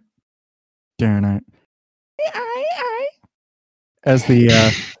 doon it, doon it. As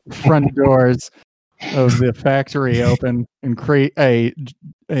the front doors of the factory open and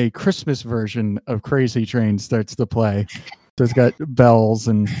a Christmas version of Crazy Train starts to play. So it's got bells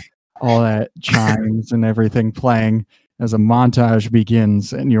and all that chimes and everything playing as a montage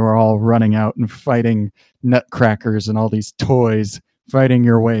begins, and you're all running out and fighting nutcrackers and all these toys, fighting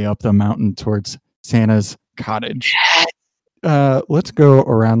your way up the mountain towards Santa's cottage. Let's go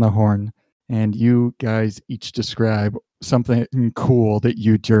around the horn, and you guys each describe something cool that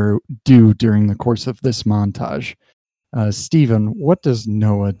you do during the course of this montage. Steven, what does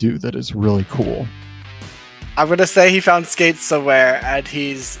Noah do that is really cool? I'm going to say he found skates somewhere, and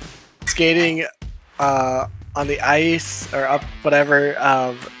he's skating on the ice or up whatever,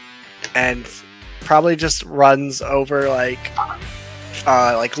 and probably just runs over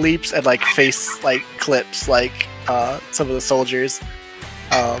leaps and face clips some of the soldiers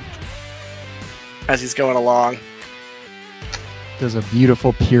as he's going along. Does a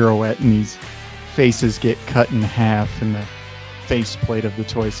beautiful pirouette and these faces get cut in half and the faceplate of the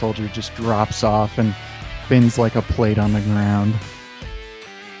toy soldier just drops off and spins like a plate on the ground.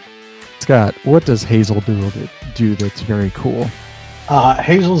 Scott, what does Hazel do that's very cool?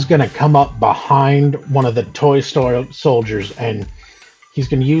 Hazel's going to come up behind one of the toy soldiers, and he's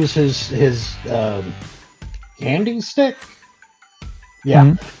going to use his candy stick. Yeah,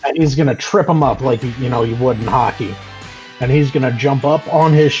 mm-hmm. And he's going to trip him up like you would in hockey. And he's going to jump up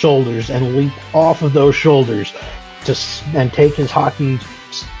on his shoulders and leap off of those shoulders and take his hockey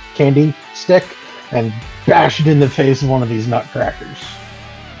candy stick and bash it in the face of one of these nutcrackers.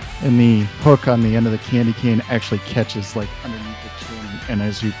 And the hook on the end of the candy cane actually catches underneath the chin, and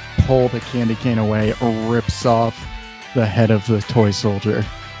as you pull the candy cane away, it rips off the head of the toy soldier.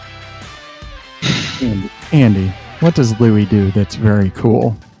 And Andy, what does Louie do that's very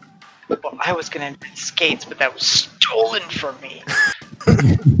cool? Well, I was going to invent skates, but that was stolen from me.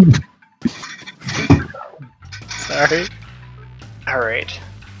 Sorry. Alright.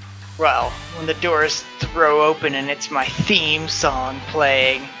 Well, when the doors throw open and it's my theme song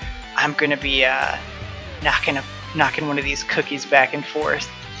playing, I'm going to be knocking one of these cookies back and forth.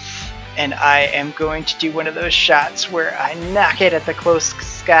 And I am going to do one of those shots where I knock it at the close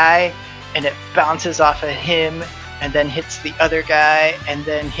sky and it bounces off of him and then hits the other guy and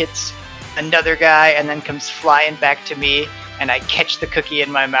then hits another guy and then comes flying back to me, and I catch the cookie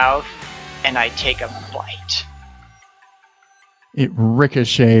in my mouth and I take a bite. It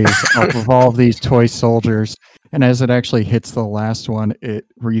ricochets off of all of these toy soldiers, and as it actually hits the last one, it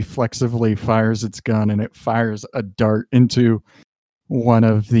reflexively fires its gun and it fires a dart into one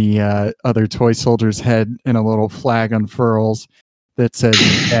of the other toy soldiers' head, and a little flag unfurls that says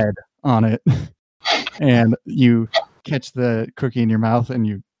 "dead" on it. And you catch the cookie in your mouth and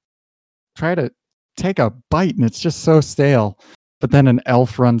you try to take a bite, and it's just so stale. But then an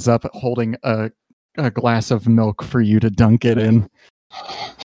elf runs up holding a glass of milk for you to dunk it in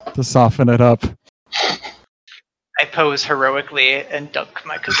to soften it up. I pose heroically and dunk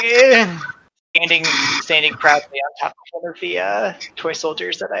my cookie in, standing proudly on top of one of the toy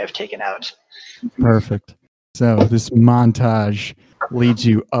soldiers that I have taken out. Perfect. So this montage leads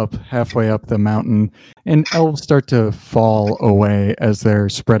you up, halfway up the mountain, and elves start to fall away as they're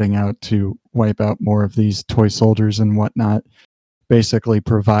spreading out to wipe out more of these toy soldiers and whatnot. Basically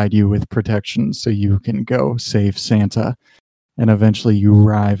provide you with protection so you can go save Santa. And eventually you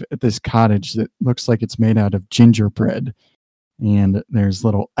arrive at this cottage that looks like it's made out of gingerbread. And there's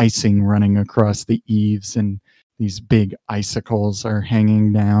little icing running across the eaves, and these big icicles are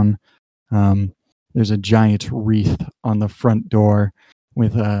hanging down. There's a giant wreath on the front door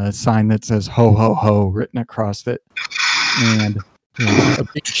with a sign that says "Ho Ho Ho" written across it, and there's a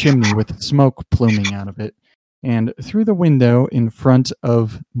big chimney with smoke pluming out of it. And through the window in front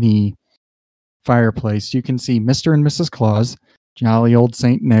of the fireplace, you can see Mr. and Mrs. Claus, jolly old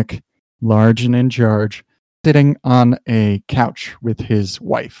Saint Nick, large and in charge, sitting on a couch with his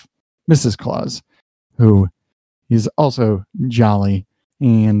wife, Mrs. Claus, who is also jolly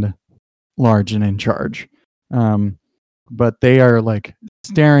and large and in charge. But they are like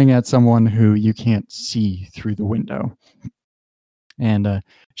staring at someone who you can't see through the window. And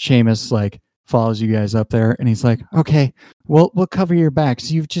Seamus like follows you guys up there, and he's like, "Okay, we'll cover your backs.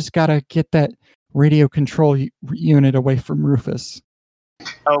 You've just got to get that radio control unit away from Rufus."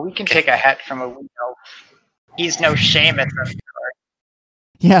 Oh, we can take a hit from a window. He's no Seamus.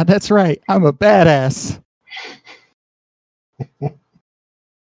 Yeah, that's right. I'm a badass.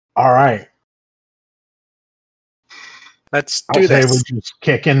 All right. Let's I do say this. we just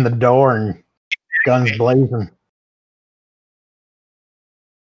kick in the door and guns blazing.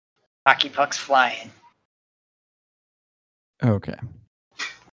 Hockey pucks flying. Okay.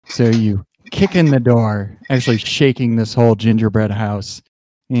 So you kick in the door, actually shaking this whole gingerbread house,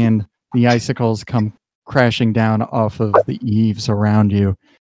 and the icicles come crashing down off of the eaves around you.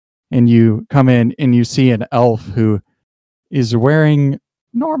 And you come in and you see an elf who is wearing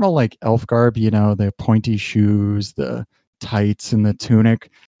normal like elf garb, the pointy shoes, the tights, and the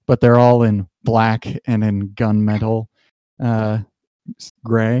tunic, but they're all in black and in gunmetal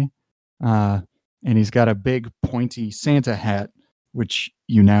gray. And he's got a big pointy Santa hat, which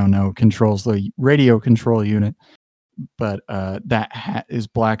you now know controls the radio control unit. But that hat is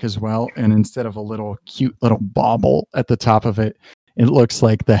black as well. And instead of a cute little bauble at the top of it, it looks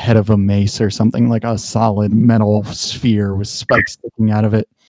like the head of a mace or something, like a solid metal sphere with spikes sticking out of it.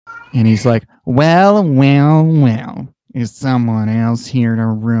 And he's like, well, is someone else here to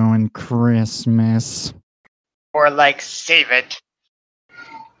ruin Christmas? Or like save it.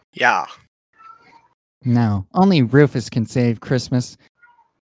 Yeah. No, only Rufus can save Christmas.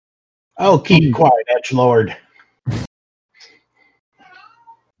 Oh, keep quiet, edgelord.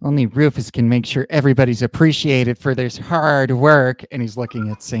 Only Rufus can make sure everybody's appreciated for their hard work. And he's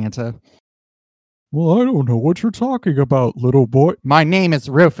looking at Santa. Well, I don't know what you're talking about, little boy. My name is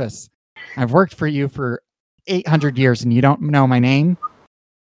Rufus. I've worked for you for 800 years and you don't know my name?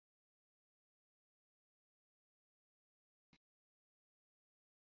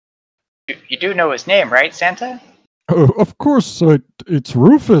 You do know his name, right, Santa? Oh, of course, it's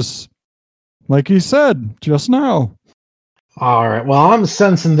Rufus. Like he said just now. All right. Well, I'm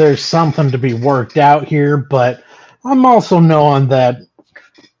sensing there's something to be worked out here, but I'm also knowing that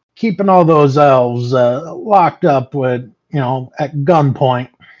keeping all those elves locked up with, at gunpoint,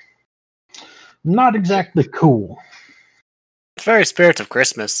 not exactly cool. Very spirit of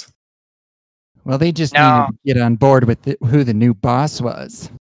Christmas. Well, they just No. needed to get on board with who the new boss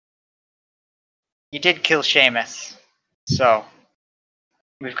was. You did kill Seamus, so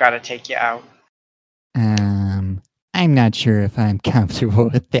we've got to take you out. I'm not sure if I'm comfortable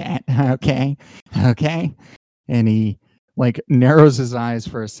with that. Okay. And he narrows his eyes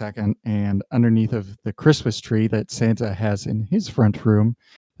for a second, and underneath of the Christmas tree that Santa has in his front room,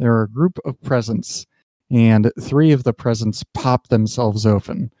 there are a group of presents, and 3 of the presents pop themselves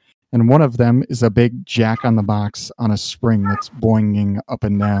open. And one of them is a big jack-on-the-box on a spring that's boinging up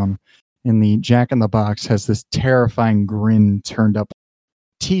and down. And the jack-in-the-box has this terrifying grin turned up,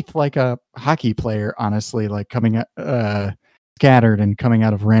 teeth like a hockey player, honestly, like coming scattered and coming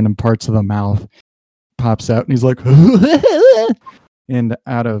out of random parts of the mouth. Pops out, and he's like, and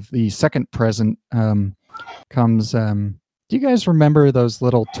out of the second present comes, do you guys remember those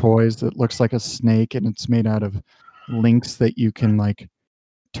little toys that looks like a snake, and it's made out of links that you can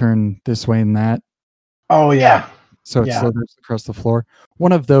turn this way and that? Oh, yeah. So it slithers across the floor.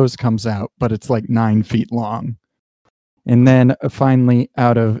 One of those comes out, but it's 9 feet long. And then finally,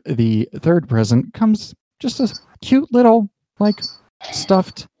 out of the third present comes just a cute little,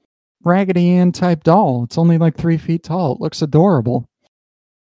 stuffed Raggedy Ann type doll. It's only 3 feet tall. It looks adorable.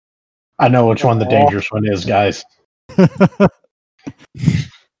 I know which one the dangerous one is, guys.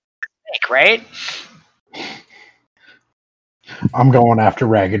 Right? I'm going after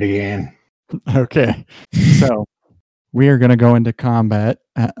Raggedy Ann. Okay. So we are going to go into combat.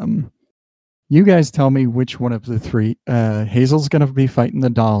 You guys tell me which one of the 3. Hazel's going to be fighting the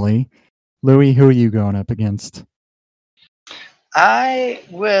dolly. Louis, who are you going up against? I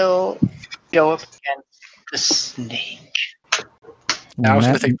will go up against the snake. I was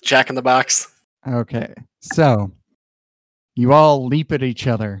going to think Jack in the Box. Okay, so you all leap at each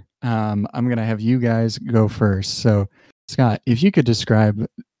other. I'm going to have you guys go first. So, Scott, if you could describe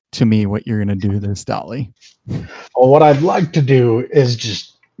to me what you're going to do to this dolly. Well, what I'd like to do is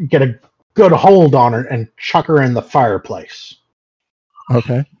just get a good hold on her and chuck her in the fireplace.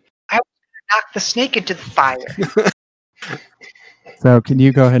 Okay. Knock the snake into the fire. So, can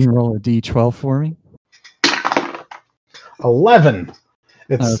you go ahead and roll a d12 for me? 11.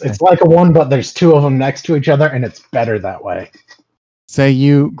 It's Okay. it's like a 1, but there's 2 of them next to each other, and it's better that way. So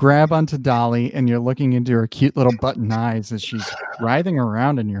you grab onto Dolly and you're looking into her cute little button eyes as she's writhing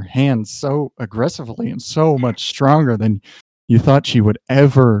around in your hands so aggressively and so much stronger than you thought she would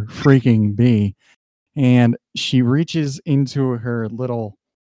ever freaking be. And she reaches into her little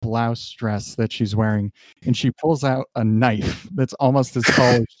blouse dress that she's wearing and she pulls out a knife that's almost as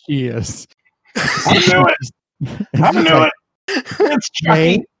tall as she is. I knew it. I knew it. It's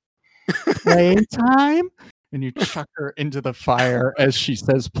Chucky. Playtime? And you chuck her into the fire as she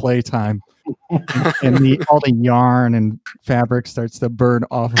says playtime. And all the yarn and fabric starts to burn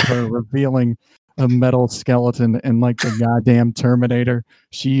off of her, revealing a metal skeleton. And like the goddamn Terminator,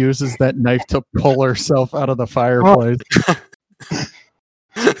 she uses that knife to pull herself out of the fireplace.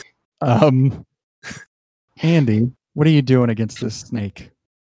 Andy, what are you doing against this snake?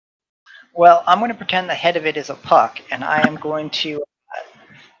 Well, I'm going to pretend the head of it is a puck, and I am going to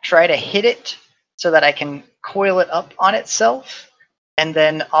try to hit it so that I can coil it up on itself, and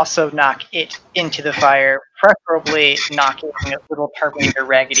then also knock it into the fire, preferably knocking a little Terminator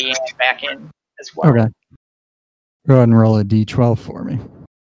Raggedy Ann back in as well. Okay. Go ahead and roll a d12 for me.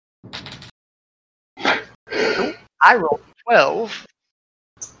 I rolled 12.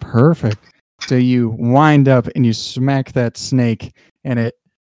 Perfect. So you wind up and you smack that snake, and it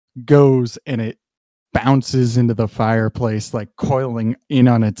goes and it bounces into the fireplace, like coiling in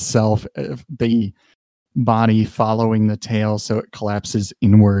on itself, the body following the tail, so it collapses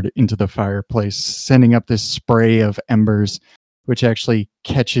inward into the fireplace, sending up this spray of embers, which actually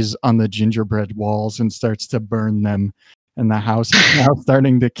catches on the gingerbread walls and starts to burn them, and the house is now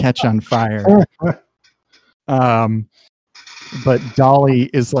starting to catch on fire. But Dolly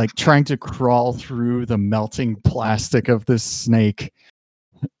is like trying to crawl through the melting plastic of this snake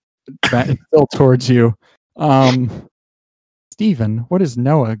still towards you. Steven, what is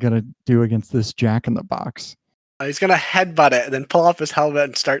Noah gonna do against this Jack in the Box? He's gonna headbutt it and then pull off his helmet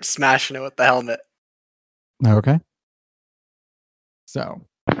and start smashing it with the helmet. Okay. So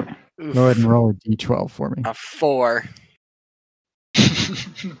Oof. go ahead and roll a d12 for me. A 4.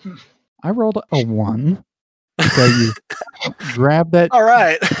 I rolled a 1. So you grab that. All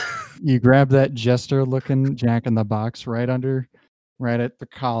right. You grab that jester-looking Jack in the Box right at the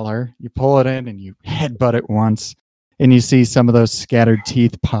collar. You pull it in and you headbutt it once, and you see some of those scattered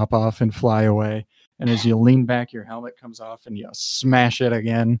teeth pop off and fly away. And as you lean back, your helmet comes off, and you smash it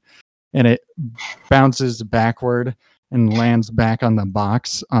again, and it bounces backward and lands back on the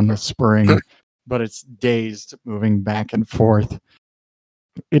box on the spring, but it's dazed, moving back and forth.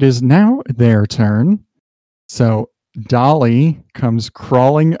 It is now their turn. So Dolly comes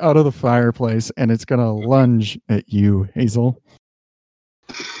crawling out of the fireplace, and it's going to lunge at you, Hazel.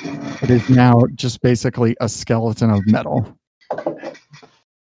 It is now just basically a skeleton of metal.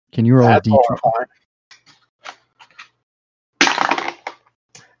 Can you roll a d12?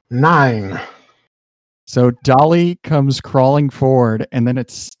 9. So Dolly comes crawling forward, and then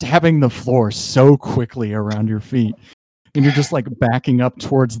it's stabbing the floor so quickly around your feet. And you're just like backing up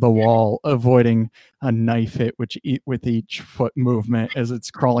towards the wall, avoiding a knife hit with each foot movement as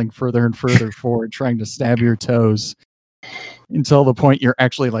it's crawling further and further forward, trying to stab your toes until the point you're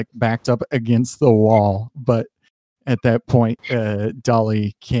actually like backed up against the wall. But at that point,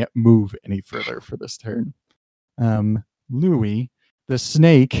 Dolly can't move any further for this turn. Louis, the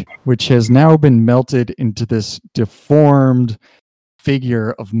snake, which has now been melted into this deformed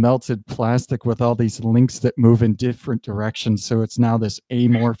figure of melted plastic with all these links that move in different directions. So it's now this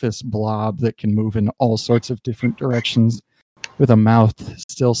amorphous blob that can move in all sorts of different directions with a mouth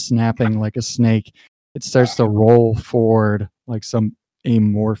still snapping like a snake. It starts to roll forward like some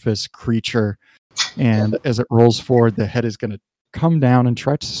amorphous creature. And as it rolls forward, the head is going to come down and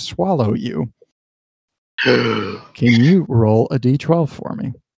try to swallow you. Can you roll a d12 for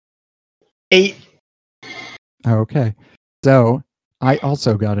me? 8. Okay. So I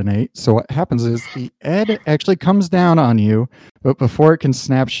also got an 8. So what happens is the head actually comes down on you, but before it can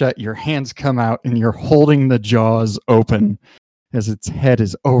snap shut, your hands come out and you're holding the jaws open as its head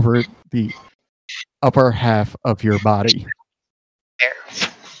is over the upper half of your body. There.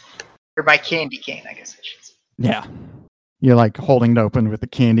 Or my candy cane, I guess I should say. Yeah. You're like holding it open with the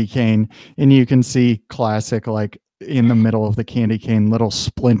candy cane, and you can see classic, like in the middle of the candy cane, little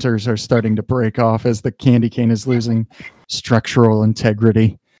splinters are starting to break off as the candy cane is losing structural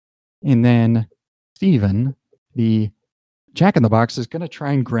integrity. And then Steven, the Jack-in-the-Box, is going to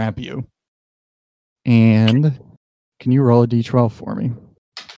try and grab you. And can you roll a d12 for me?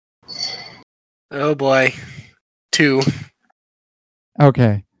 Oh boy. 2.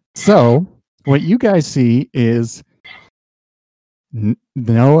 Okay. So what you guys see is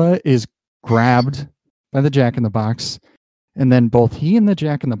Noah is grabbed by the Jack-in-the-Box, and then both he and the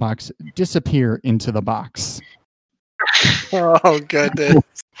Jack-in-the-Box disappear into the box. Oh, goodness.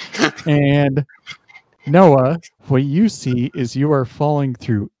 And Noah, what you see is you are falling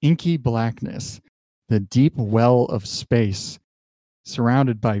through inky blackness, the deep well of space,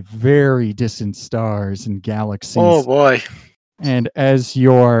 surrounded by very distant stars and galaxies. Oh, boy. And as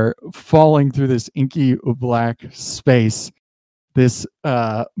you're falling through this inky black space, this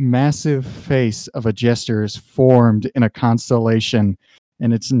massive face of a jester is formed in a constellation,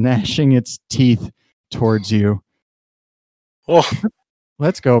 and it's gnashing its teeth towards you. Oh.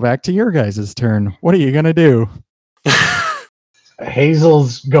 Let's go back to your guys' turn. What are you going to do?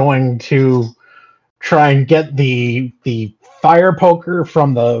 Hazel's going to try and get the fire poker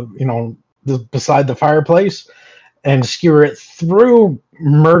from beside the fireplace and skewer it through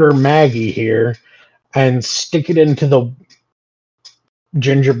Murder Maggie here and stick it into the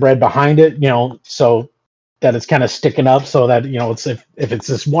gingerbread behind it, so that it's kind of sticking up, so that it's if it's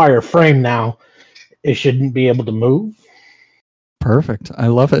this wire frame now, it shouldn't be able to move. Perfect. I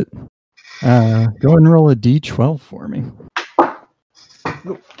love it. Go and roll a d12 for me.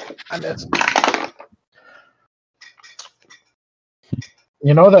 I missed.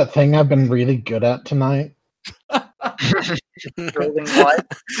 You know that thing I've been really good at tonight? Rolling what?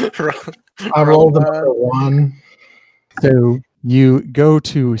 I rolled another 1. So you go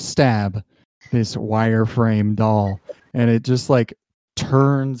to stab this wireframe doll, and it just like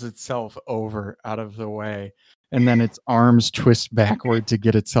turns itself over out of the way, and then its arms twist backward to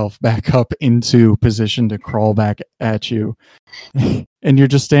get itself back up into position to crawl back at you. And you're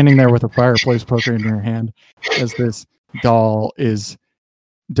just standing there with a fireplace poker in your hand as this doll is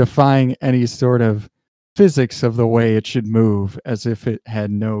defying any sort of physics of the way it should move, as if it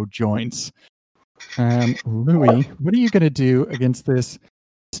had no joints. Louis, what are you going to do against this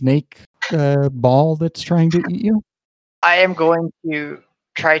snake ball that's trying to eat you? I am going to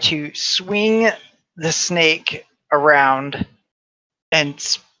try to swing the snake around and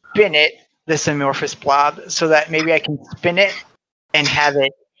spin it, this amorphous blob, so that maybe I can spin it and have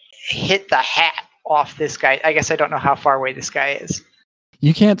it hit the hat off this guy. I guess I don't know how far away this guy is.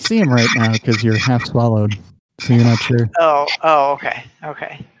 You can't see him right now because you're half swallowed, so you're not sure. Oh, okay.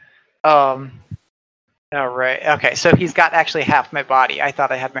 All right. Okay, so he's got actually half my body. I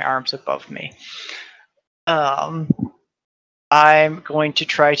thought I had my arms above me. I'm going to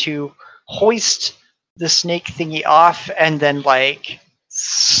try to hoist the snake thingy off and then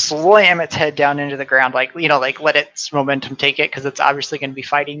slam its head down into the ground, let its momentum take it, because it's obviously going to be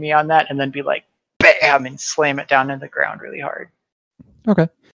fighting me on that, and then be like, bam, and slam it down into the ground really hard. Okay.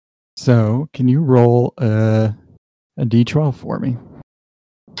 So can you roll a d12 for me?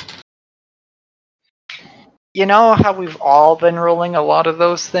 You know how we've all been rolling a lot of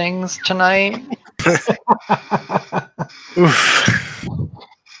those things tonight? Oof.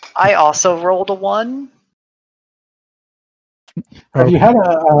 I also rolled a 1. Have you had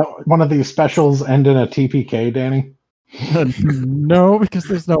one of these specials end in a TPK, Danny? No, because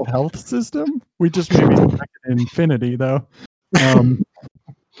there's no health system. We just maybe stuck in infinity, though.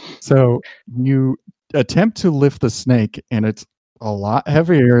 So you attempt to lift the snake, and it's a lot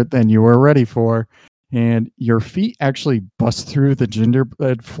heavier than you were ready for. And your feet actually bust through the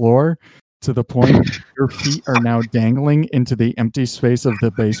gingerbread floor to the point your feet are now dangling into the empty space of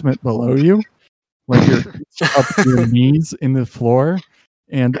the basement below you. Like you're up to your knees in the floor.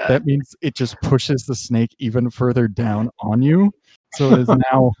 And that means it just pushes the snake even further down on you. So it is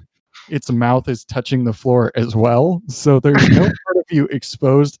now its mouth is touching the floor as well. So there's no part of you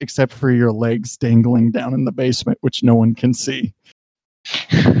exposed except for your legs dangling down in the basement, which no one can see.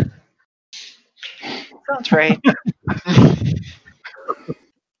 Sounds right.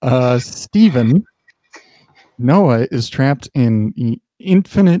 Steven, Noah is trapped in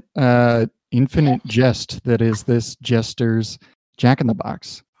infinite jest that is this jester's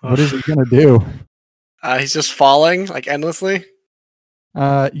Jack-in-the-Box. What is he going to do? He's just falling, endlessly?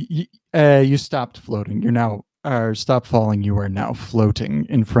 You stopped floating. You're now, stop falling. You are now floating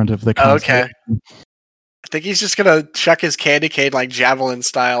in front of the console. Okay. I think he's just going to chuck his candy cane, javelin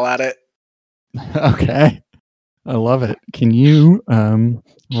style at it. Okay. I love it. Can you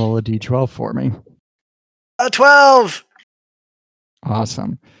roll a d12 for me? A 12!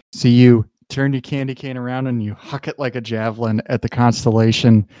 Awesome. So you turn your candy cane around and you huck it like a javelin at the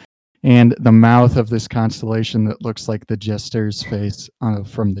constellation, and the mouth of this constellation that looks like the jester's face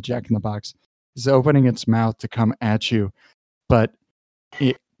from the Jack in the Box is opening its mouth to come at you, but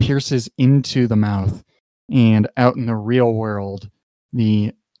it pierces into the mouth, and out in the real world,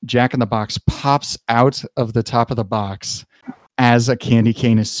 the Jack in the Box pops out of the top of the box as a candy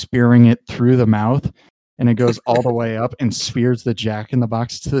cane is spearing it through the mouth, and it goes all the way up and spears the Jack in the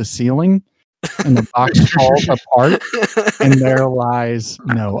Box to the ceiling, and the box falls apart, and there lies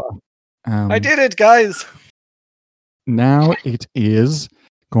Noah. I did it, guys! Now it is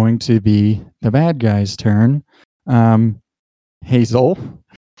going to be the bad guy's turn. Hazel,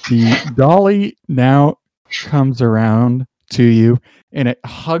 the dolly now comes around to you, and it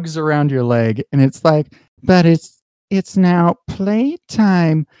hugs around your leg, and it's like, but it's now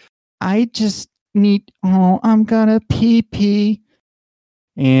playtime. I just need, I'm gonna pee.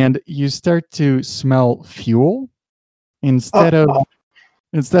 And you start to smell fuel instead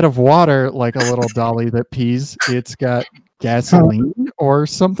of water, like a little dolly that pees. It's got gasoline or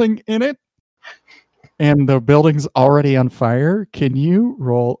something in it, and the building's already on fire. Can you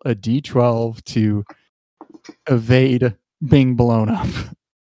roll a d12 to evade being blown up?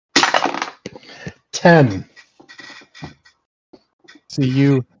 10. So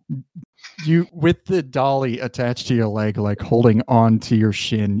you with the dolly attached to your leg, like holding on to your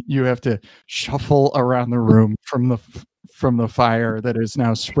shin, you have to shuffle around the room from the fire that is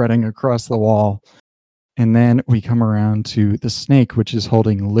now spreading across the wall. And then we come around to the snake, which is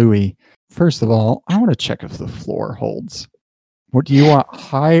holding Louie. First of all, I want to check if the floor holds. What do you want,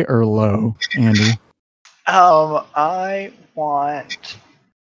 high or low, Andy? I want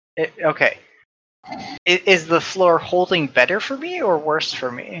it. Okay. Is the floor holding better for me or worse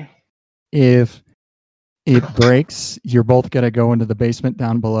for me? If it breaks, you're both going to go into the basement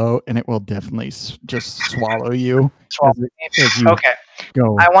down below, and it will definitely just swallow you. As you Okay.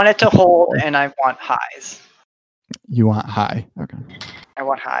 go. I want it to hold, and I want highs. You want high. Okay. I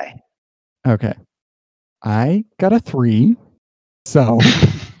want high. Okay. I got a 3. So.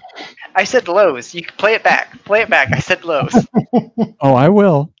 I said lows. You can play it back. Play it back. I said lows. Oh, I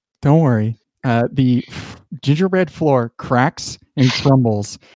will. Don't worry. The gingerbread floor cracks and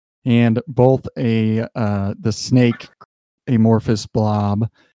crumbles, and both the snake amorphous blob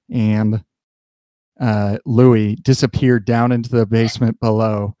and Louie disappear down into the basement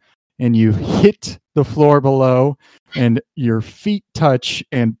below, and you hit the floor below, and your feet touch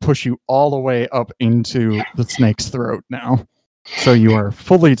and push you all the way up into the snake's throat now. So you are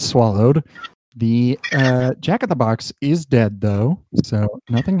fully swallowed. The Jack in the Box is dead, though, so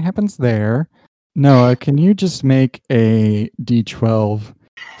nothing happens there. Noah, can you just make a D12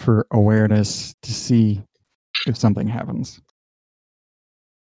 for awareness to see if something happens?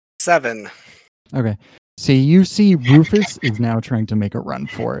 7. Okay. So you see Rufus is now trying to make a run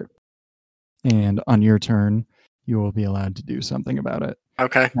for it. And on your turn, you will be allowed to do something about it.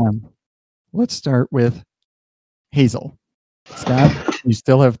 Okay. Let's start with Hazel. Scott, you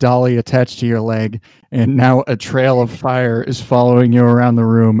still have Dolly attached to your leg, and now a trail of fire is following you around the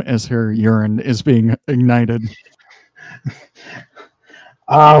room as her urine is being ignited.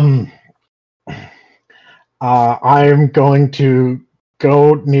 I'm going to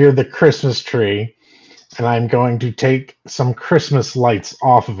go near the Christmas tree, and I'm going to take some Christmas lights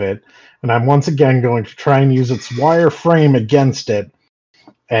off of it, and I'm once again going to try and use its wire frame against it,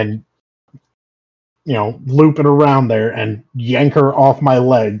 and loop it around there and yank her off my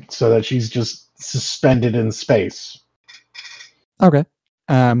leg so that she's just suspended in space. Okay.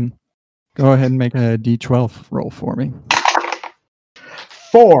 Go ahead and make a D12 roll for me.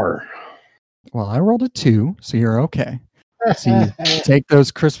 4. Well, I rolled a 2, so you're okay. So you take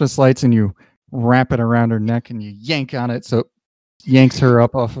those Christmas lights and you wrap it around her neck and you yank on it, so it yanks her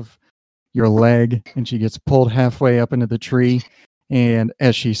up off of your leg, and she gets pulled halfway up into the tree. And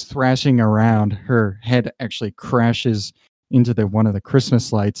as she's thrashing around, her head actually crashes into one of the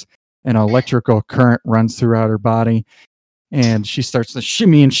Christmas lights, and an electrical current runs throughout her body. And she starts to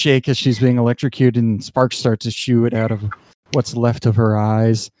shimmy and shake as she's being electrocuted, and sparks start to shoot out of what's left of her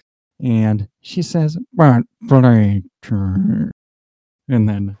eyes. And she says, and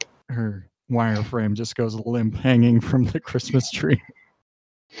then her wireframe just goes limp, hanging from the Christmas tree.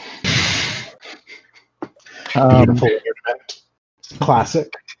 Beautiful internet. Classic.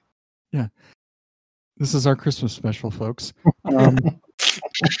 Yeah. This is our Christmas special, folks.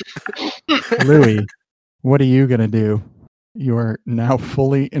 Louie, what are you going to do? You are now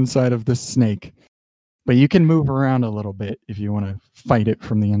fully inside of this snake. But you can move around a little bit if you want to fight it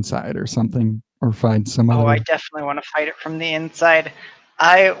from the inside or something, or find some other. Oh, I definitely want to fight it from the inside.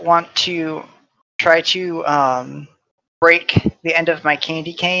 I want to try to break the end of my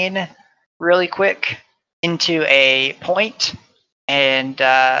candy cane really quick into a point, and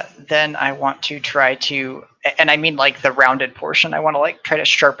then I want to try to, and I mean like the rounded portion, I want to like try to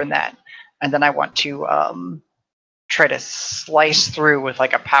sharpen that, and then I want to try to slice through with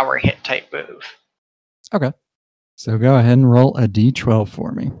like a power hit type move. Okay. So go ahead and roll a d12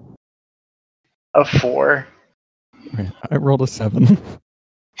 for me. A 4. Okay, I rolled a 7.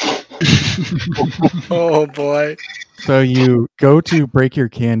 Oh boy. So you go to break your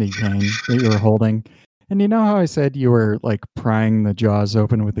candy cane that you were holding. And you know how I said you were like prying the jaws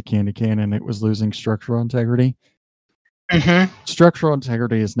open with the candy cane and it was losing structural integrity? Mm-hmm. Structural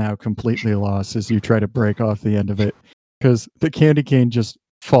integrity is now completely lost as you try to break off the end of it because the candy cane just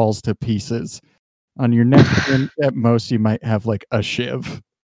falls to pieces. On your next one, at most, you might have like a shiv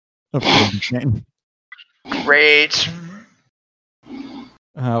of candy cane. Great.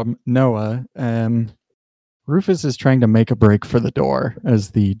 Noah, Rufus is trying to make a break for the door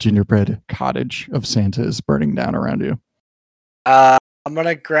as the gingerbread cottage of Santa is burning down around you. I'm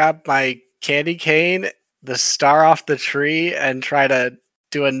gonna grab my candy cane, the star off the tree, and try to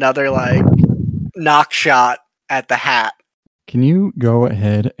do another like knock shot at the hat. Can you go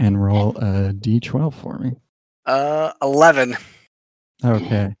ahead and roll a d12 for me? 11.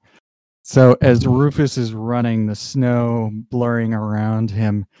 Okay. So as Rufus is running, the snow blurring around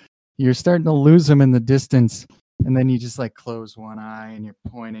him, you're starting to lose him in the distance, and then you just like close one eye and you're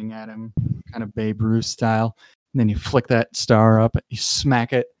pointing at him, kind of Babe Ruth style. And then you flick that star up, you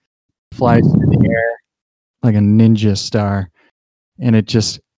smack it, flies through the air like a ninja star, and it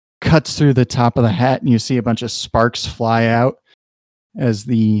just cuts through the top of the hat, and you see a bunch of sparks fly out as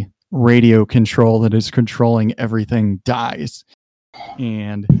the radio control that is controlling everything dies.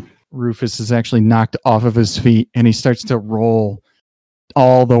 And Rufus is actually knocked off of his feet, and he starts to roll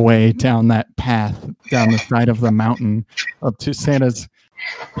all the way down that path, down the side of the mountain up to Santa's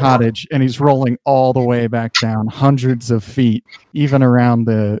cottage, and he's rolling all the way back down hundreds of feet, even around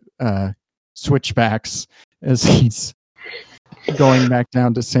the switchbacks as he's going back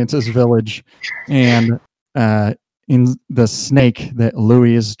down to Santa's village. And in the snake that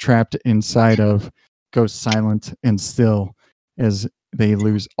Louis is trapped inside of goes silent and still as they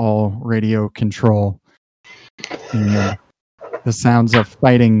lose all radio control. And the sounds of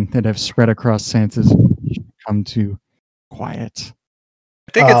fighting that have spread across Santa's village come to quiet.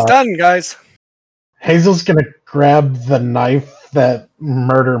 I think it's done, guys. Hazel's gonna grab the knife that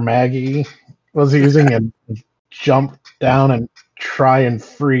Murder Maggie was using and jump down and try and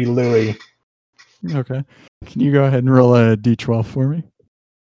free Louis. Okay. Can you go ahead and roll a d12 for me?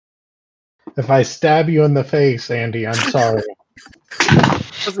 If I stab you in the face, Andy, I'm sorry.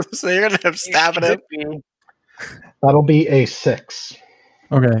 So you're gonna have stabbing him. That'll be a 6.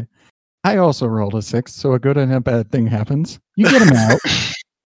 Okay. I also rolled a 6, so a good and a bad thing happens. You get him out.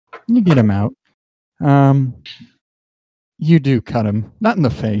 You get him out. You do cut him. Not in the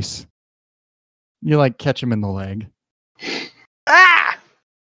face. You like catch him in the leg. Ah!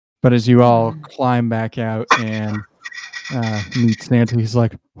 But as you all climb back out and meet Santa, he's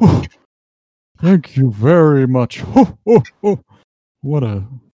like, oh, thank you very much. Oh, oh, oh. What a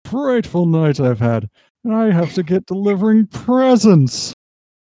frightful night I've had. I have to get delivering presents.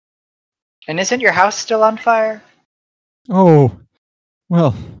 And isn't your house still on fire? Oh,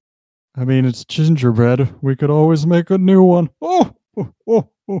 well, I mean, it's gingerbread. We could always make a new one. Oh, oh, oh,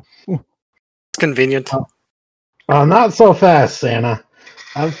 oh, oh. It's convenient. Not so fast, Santa.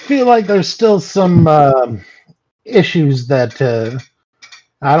 I feel like there's still some issues that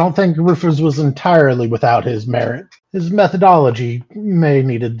I don't think Rufus was entirely without his merit. His methodology may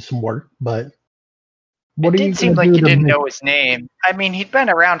needed some work, but what it do you did seem like you didn't know his name. I mean, he'd been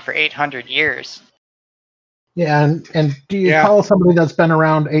around for 800 years. Yeah, and do you call somebody that's been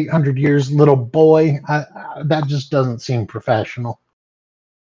around 800 years little boy? That just doesn't seem professional.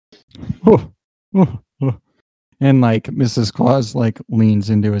 Oh, oh, oh. And like Mrs. Claus like leans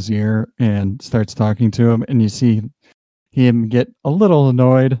into his ear and starts talking to him, and you see him get a little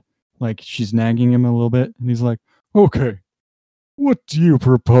annoyed, like she's nagging him a little bit, and he's like, okay, what do you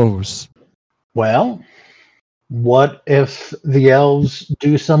propose? Well, what if the elves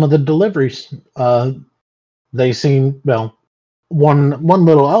do some of the deliveries? They seem, well, one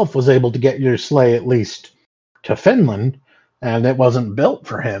little elf was able to get your sleigh at least to Finland, and it wasn't built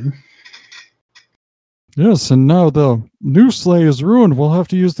for him. Yes, and now the new sleigh is ruined. We'll have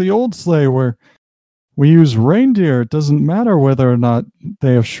to use the old sleigh where we use reindeer. It doesn't matter whether or not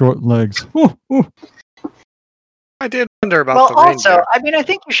they have short legs. Oh, oh. I did wonder about Well, the also, reindeer. I mean, I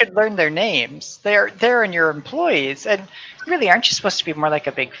think you should learn their names. They're in your employees, and really, aren't you supposed to be more like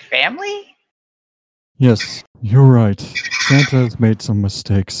a big family? Yes, you're right. Santa has made some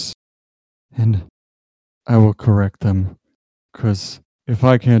mistakes. And I will correct them. Because if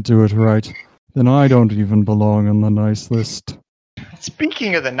I can't do it right, then I don't even belong on the nice list.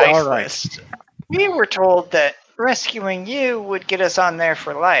 Speaking of the nice All right. list, we were told that rescuing you would get us on there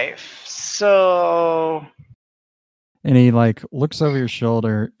for life. So, And he looks over your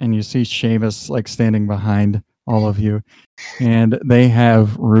shoulder and you see Seamus standing behind all of you. And they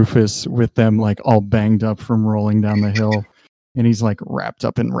have Rufus with them all banged up from rolling down the hill. And he's wrapped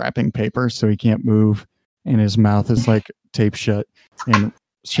up in wrapping paper so he can't move. And his mouth is taped shut. And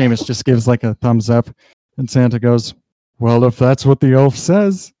Seamus just gives a thumbs up. And Santa goes, well, if that's what the elf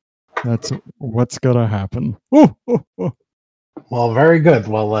says, that's what's gonna happen. Oh, oh, oh. Well, very good.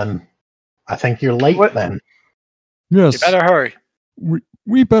 Well, then, I think you're late then. Yes. You better hurry.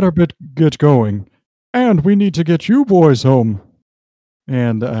 We better get going. And we need to get you boys home.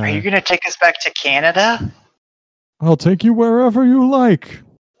 And are you going to take us back to Canada? I'll take you wherever you like.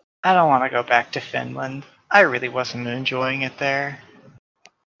 I don't want to go back to Finland. I really wasn't enjoying it there.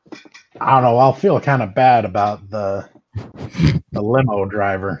 I don't know. I'll feel kind of bad about the limo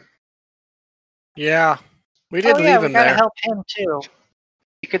driver. Yeah, we did Oh leave yeah, him we gotta there. help him too.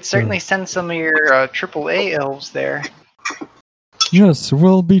 You could certainly send some of your AAA elves there. Yes,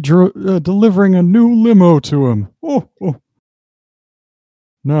 we'll be delivering a new limo to him. Oh, oh.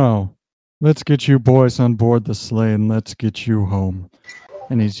 Now, let's get you boys on board the sleigh and let's get you home.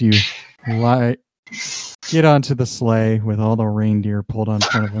 And as you get onto the sleigh with all the reindeer pulled on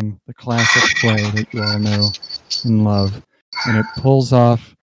front of him, the classic sleigh that you all know and love, and it pulls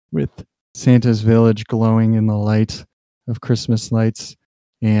off with Santa's village glowing in the light of Christmas lights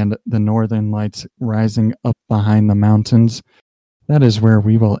and the northern lights rising up behind the mountains. That is where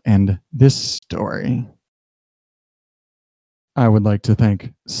we will end this story. I would like to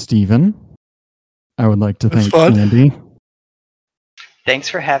thank Stephen. I would like to That's thank fun. Andy. Thanks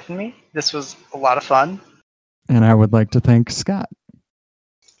for having me. This was a lot of fun. And I would like to thank Scott.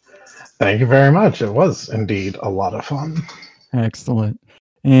 Thank you very much. It was indeed a lot of fun. Excellent.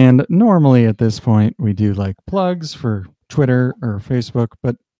 And normally at this point, we do plugs for Twitter or Facebook,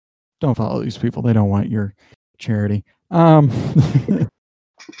 but don't follow these people. They don't want your charity. I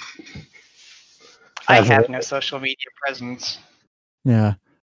As a- have no social media presence. Yeah.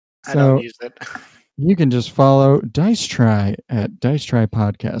 I don't use it. You can just follow Dice Try at Dice Try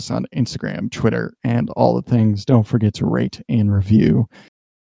Podcast on Instagram, Twitter, and all the things. Don't forget to rate and review.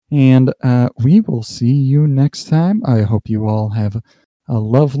 And we will see you next time. I hope you all have a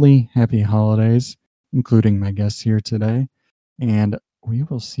lovely, happy holidays, including my guests here today. And we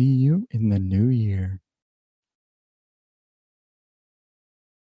will see you in the new year.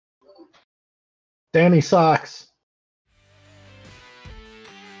 Danny Socks.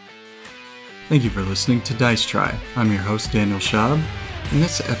 Thank you for listening to Dice Try. I'm your host, Daniel Schaub, and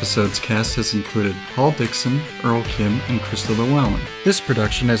this episode's cast has included Paul Dixon, Earl Kim, and Crystal Llewellyn. This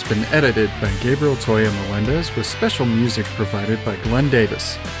production has been edited by Gabriel Toya Melendez with special music provided by Glenn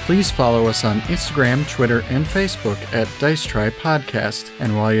Davis. Please follow us on Instagram, Twitter, and Facebook at Dice Try Podcast.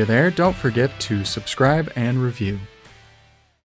 And while you're there, don't forget to subscribe and review.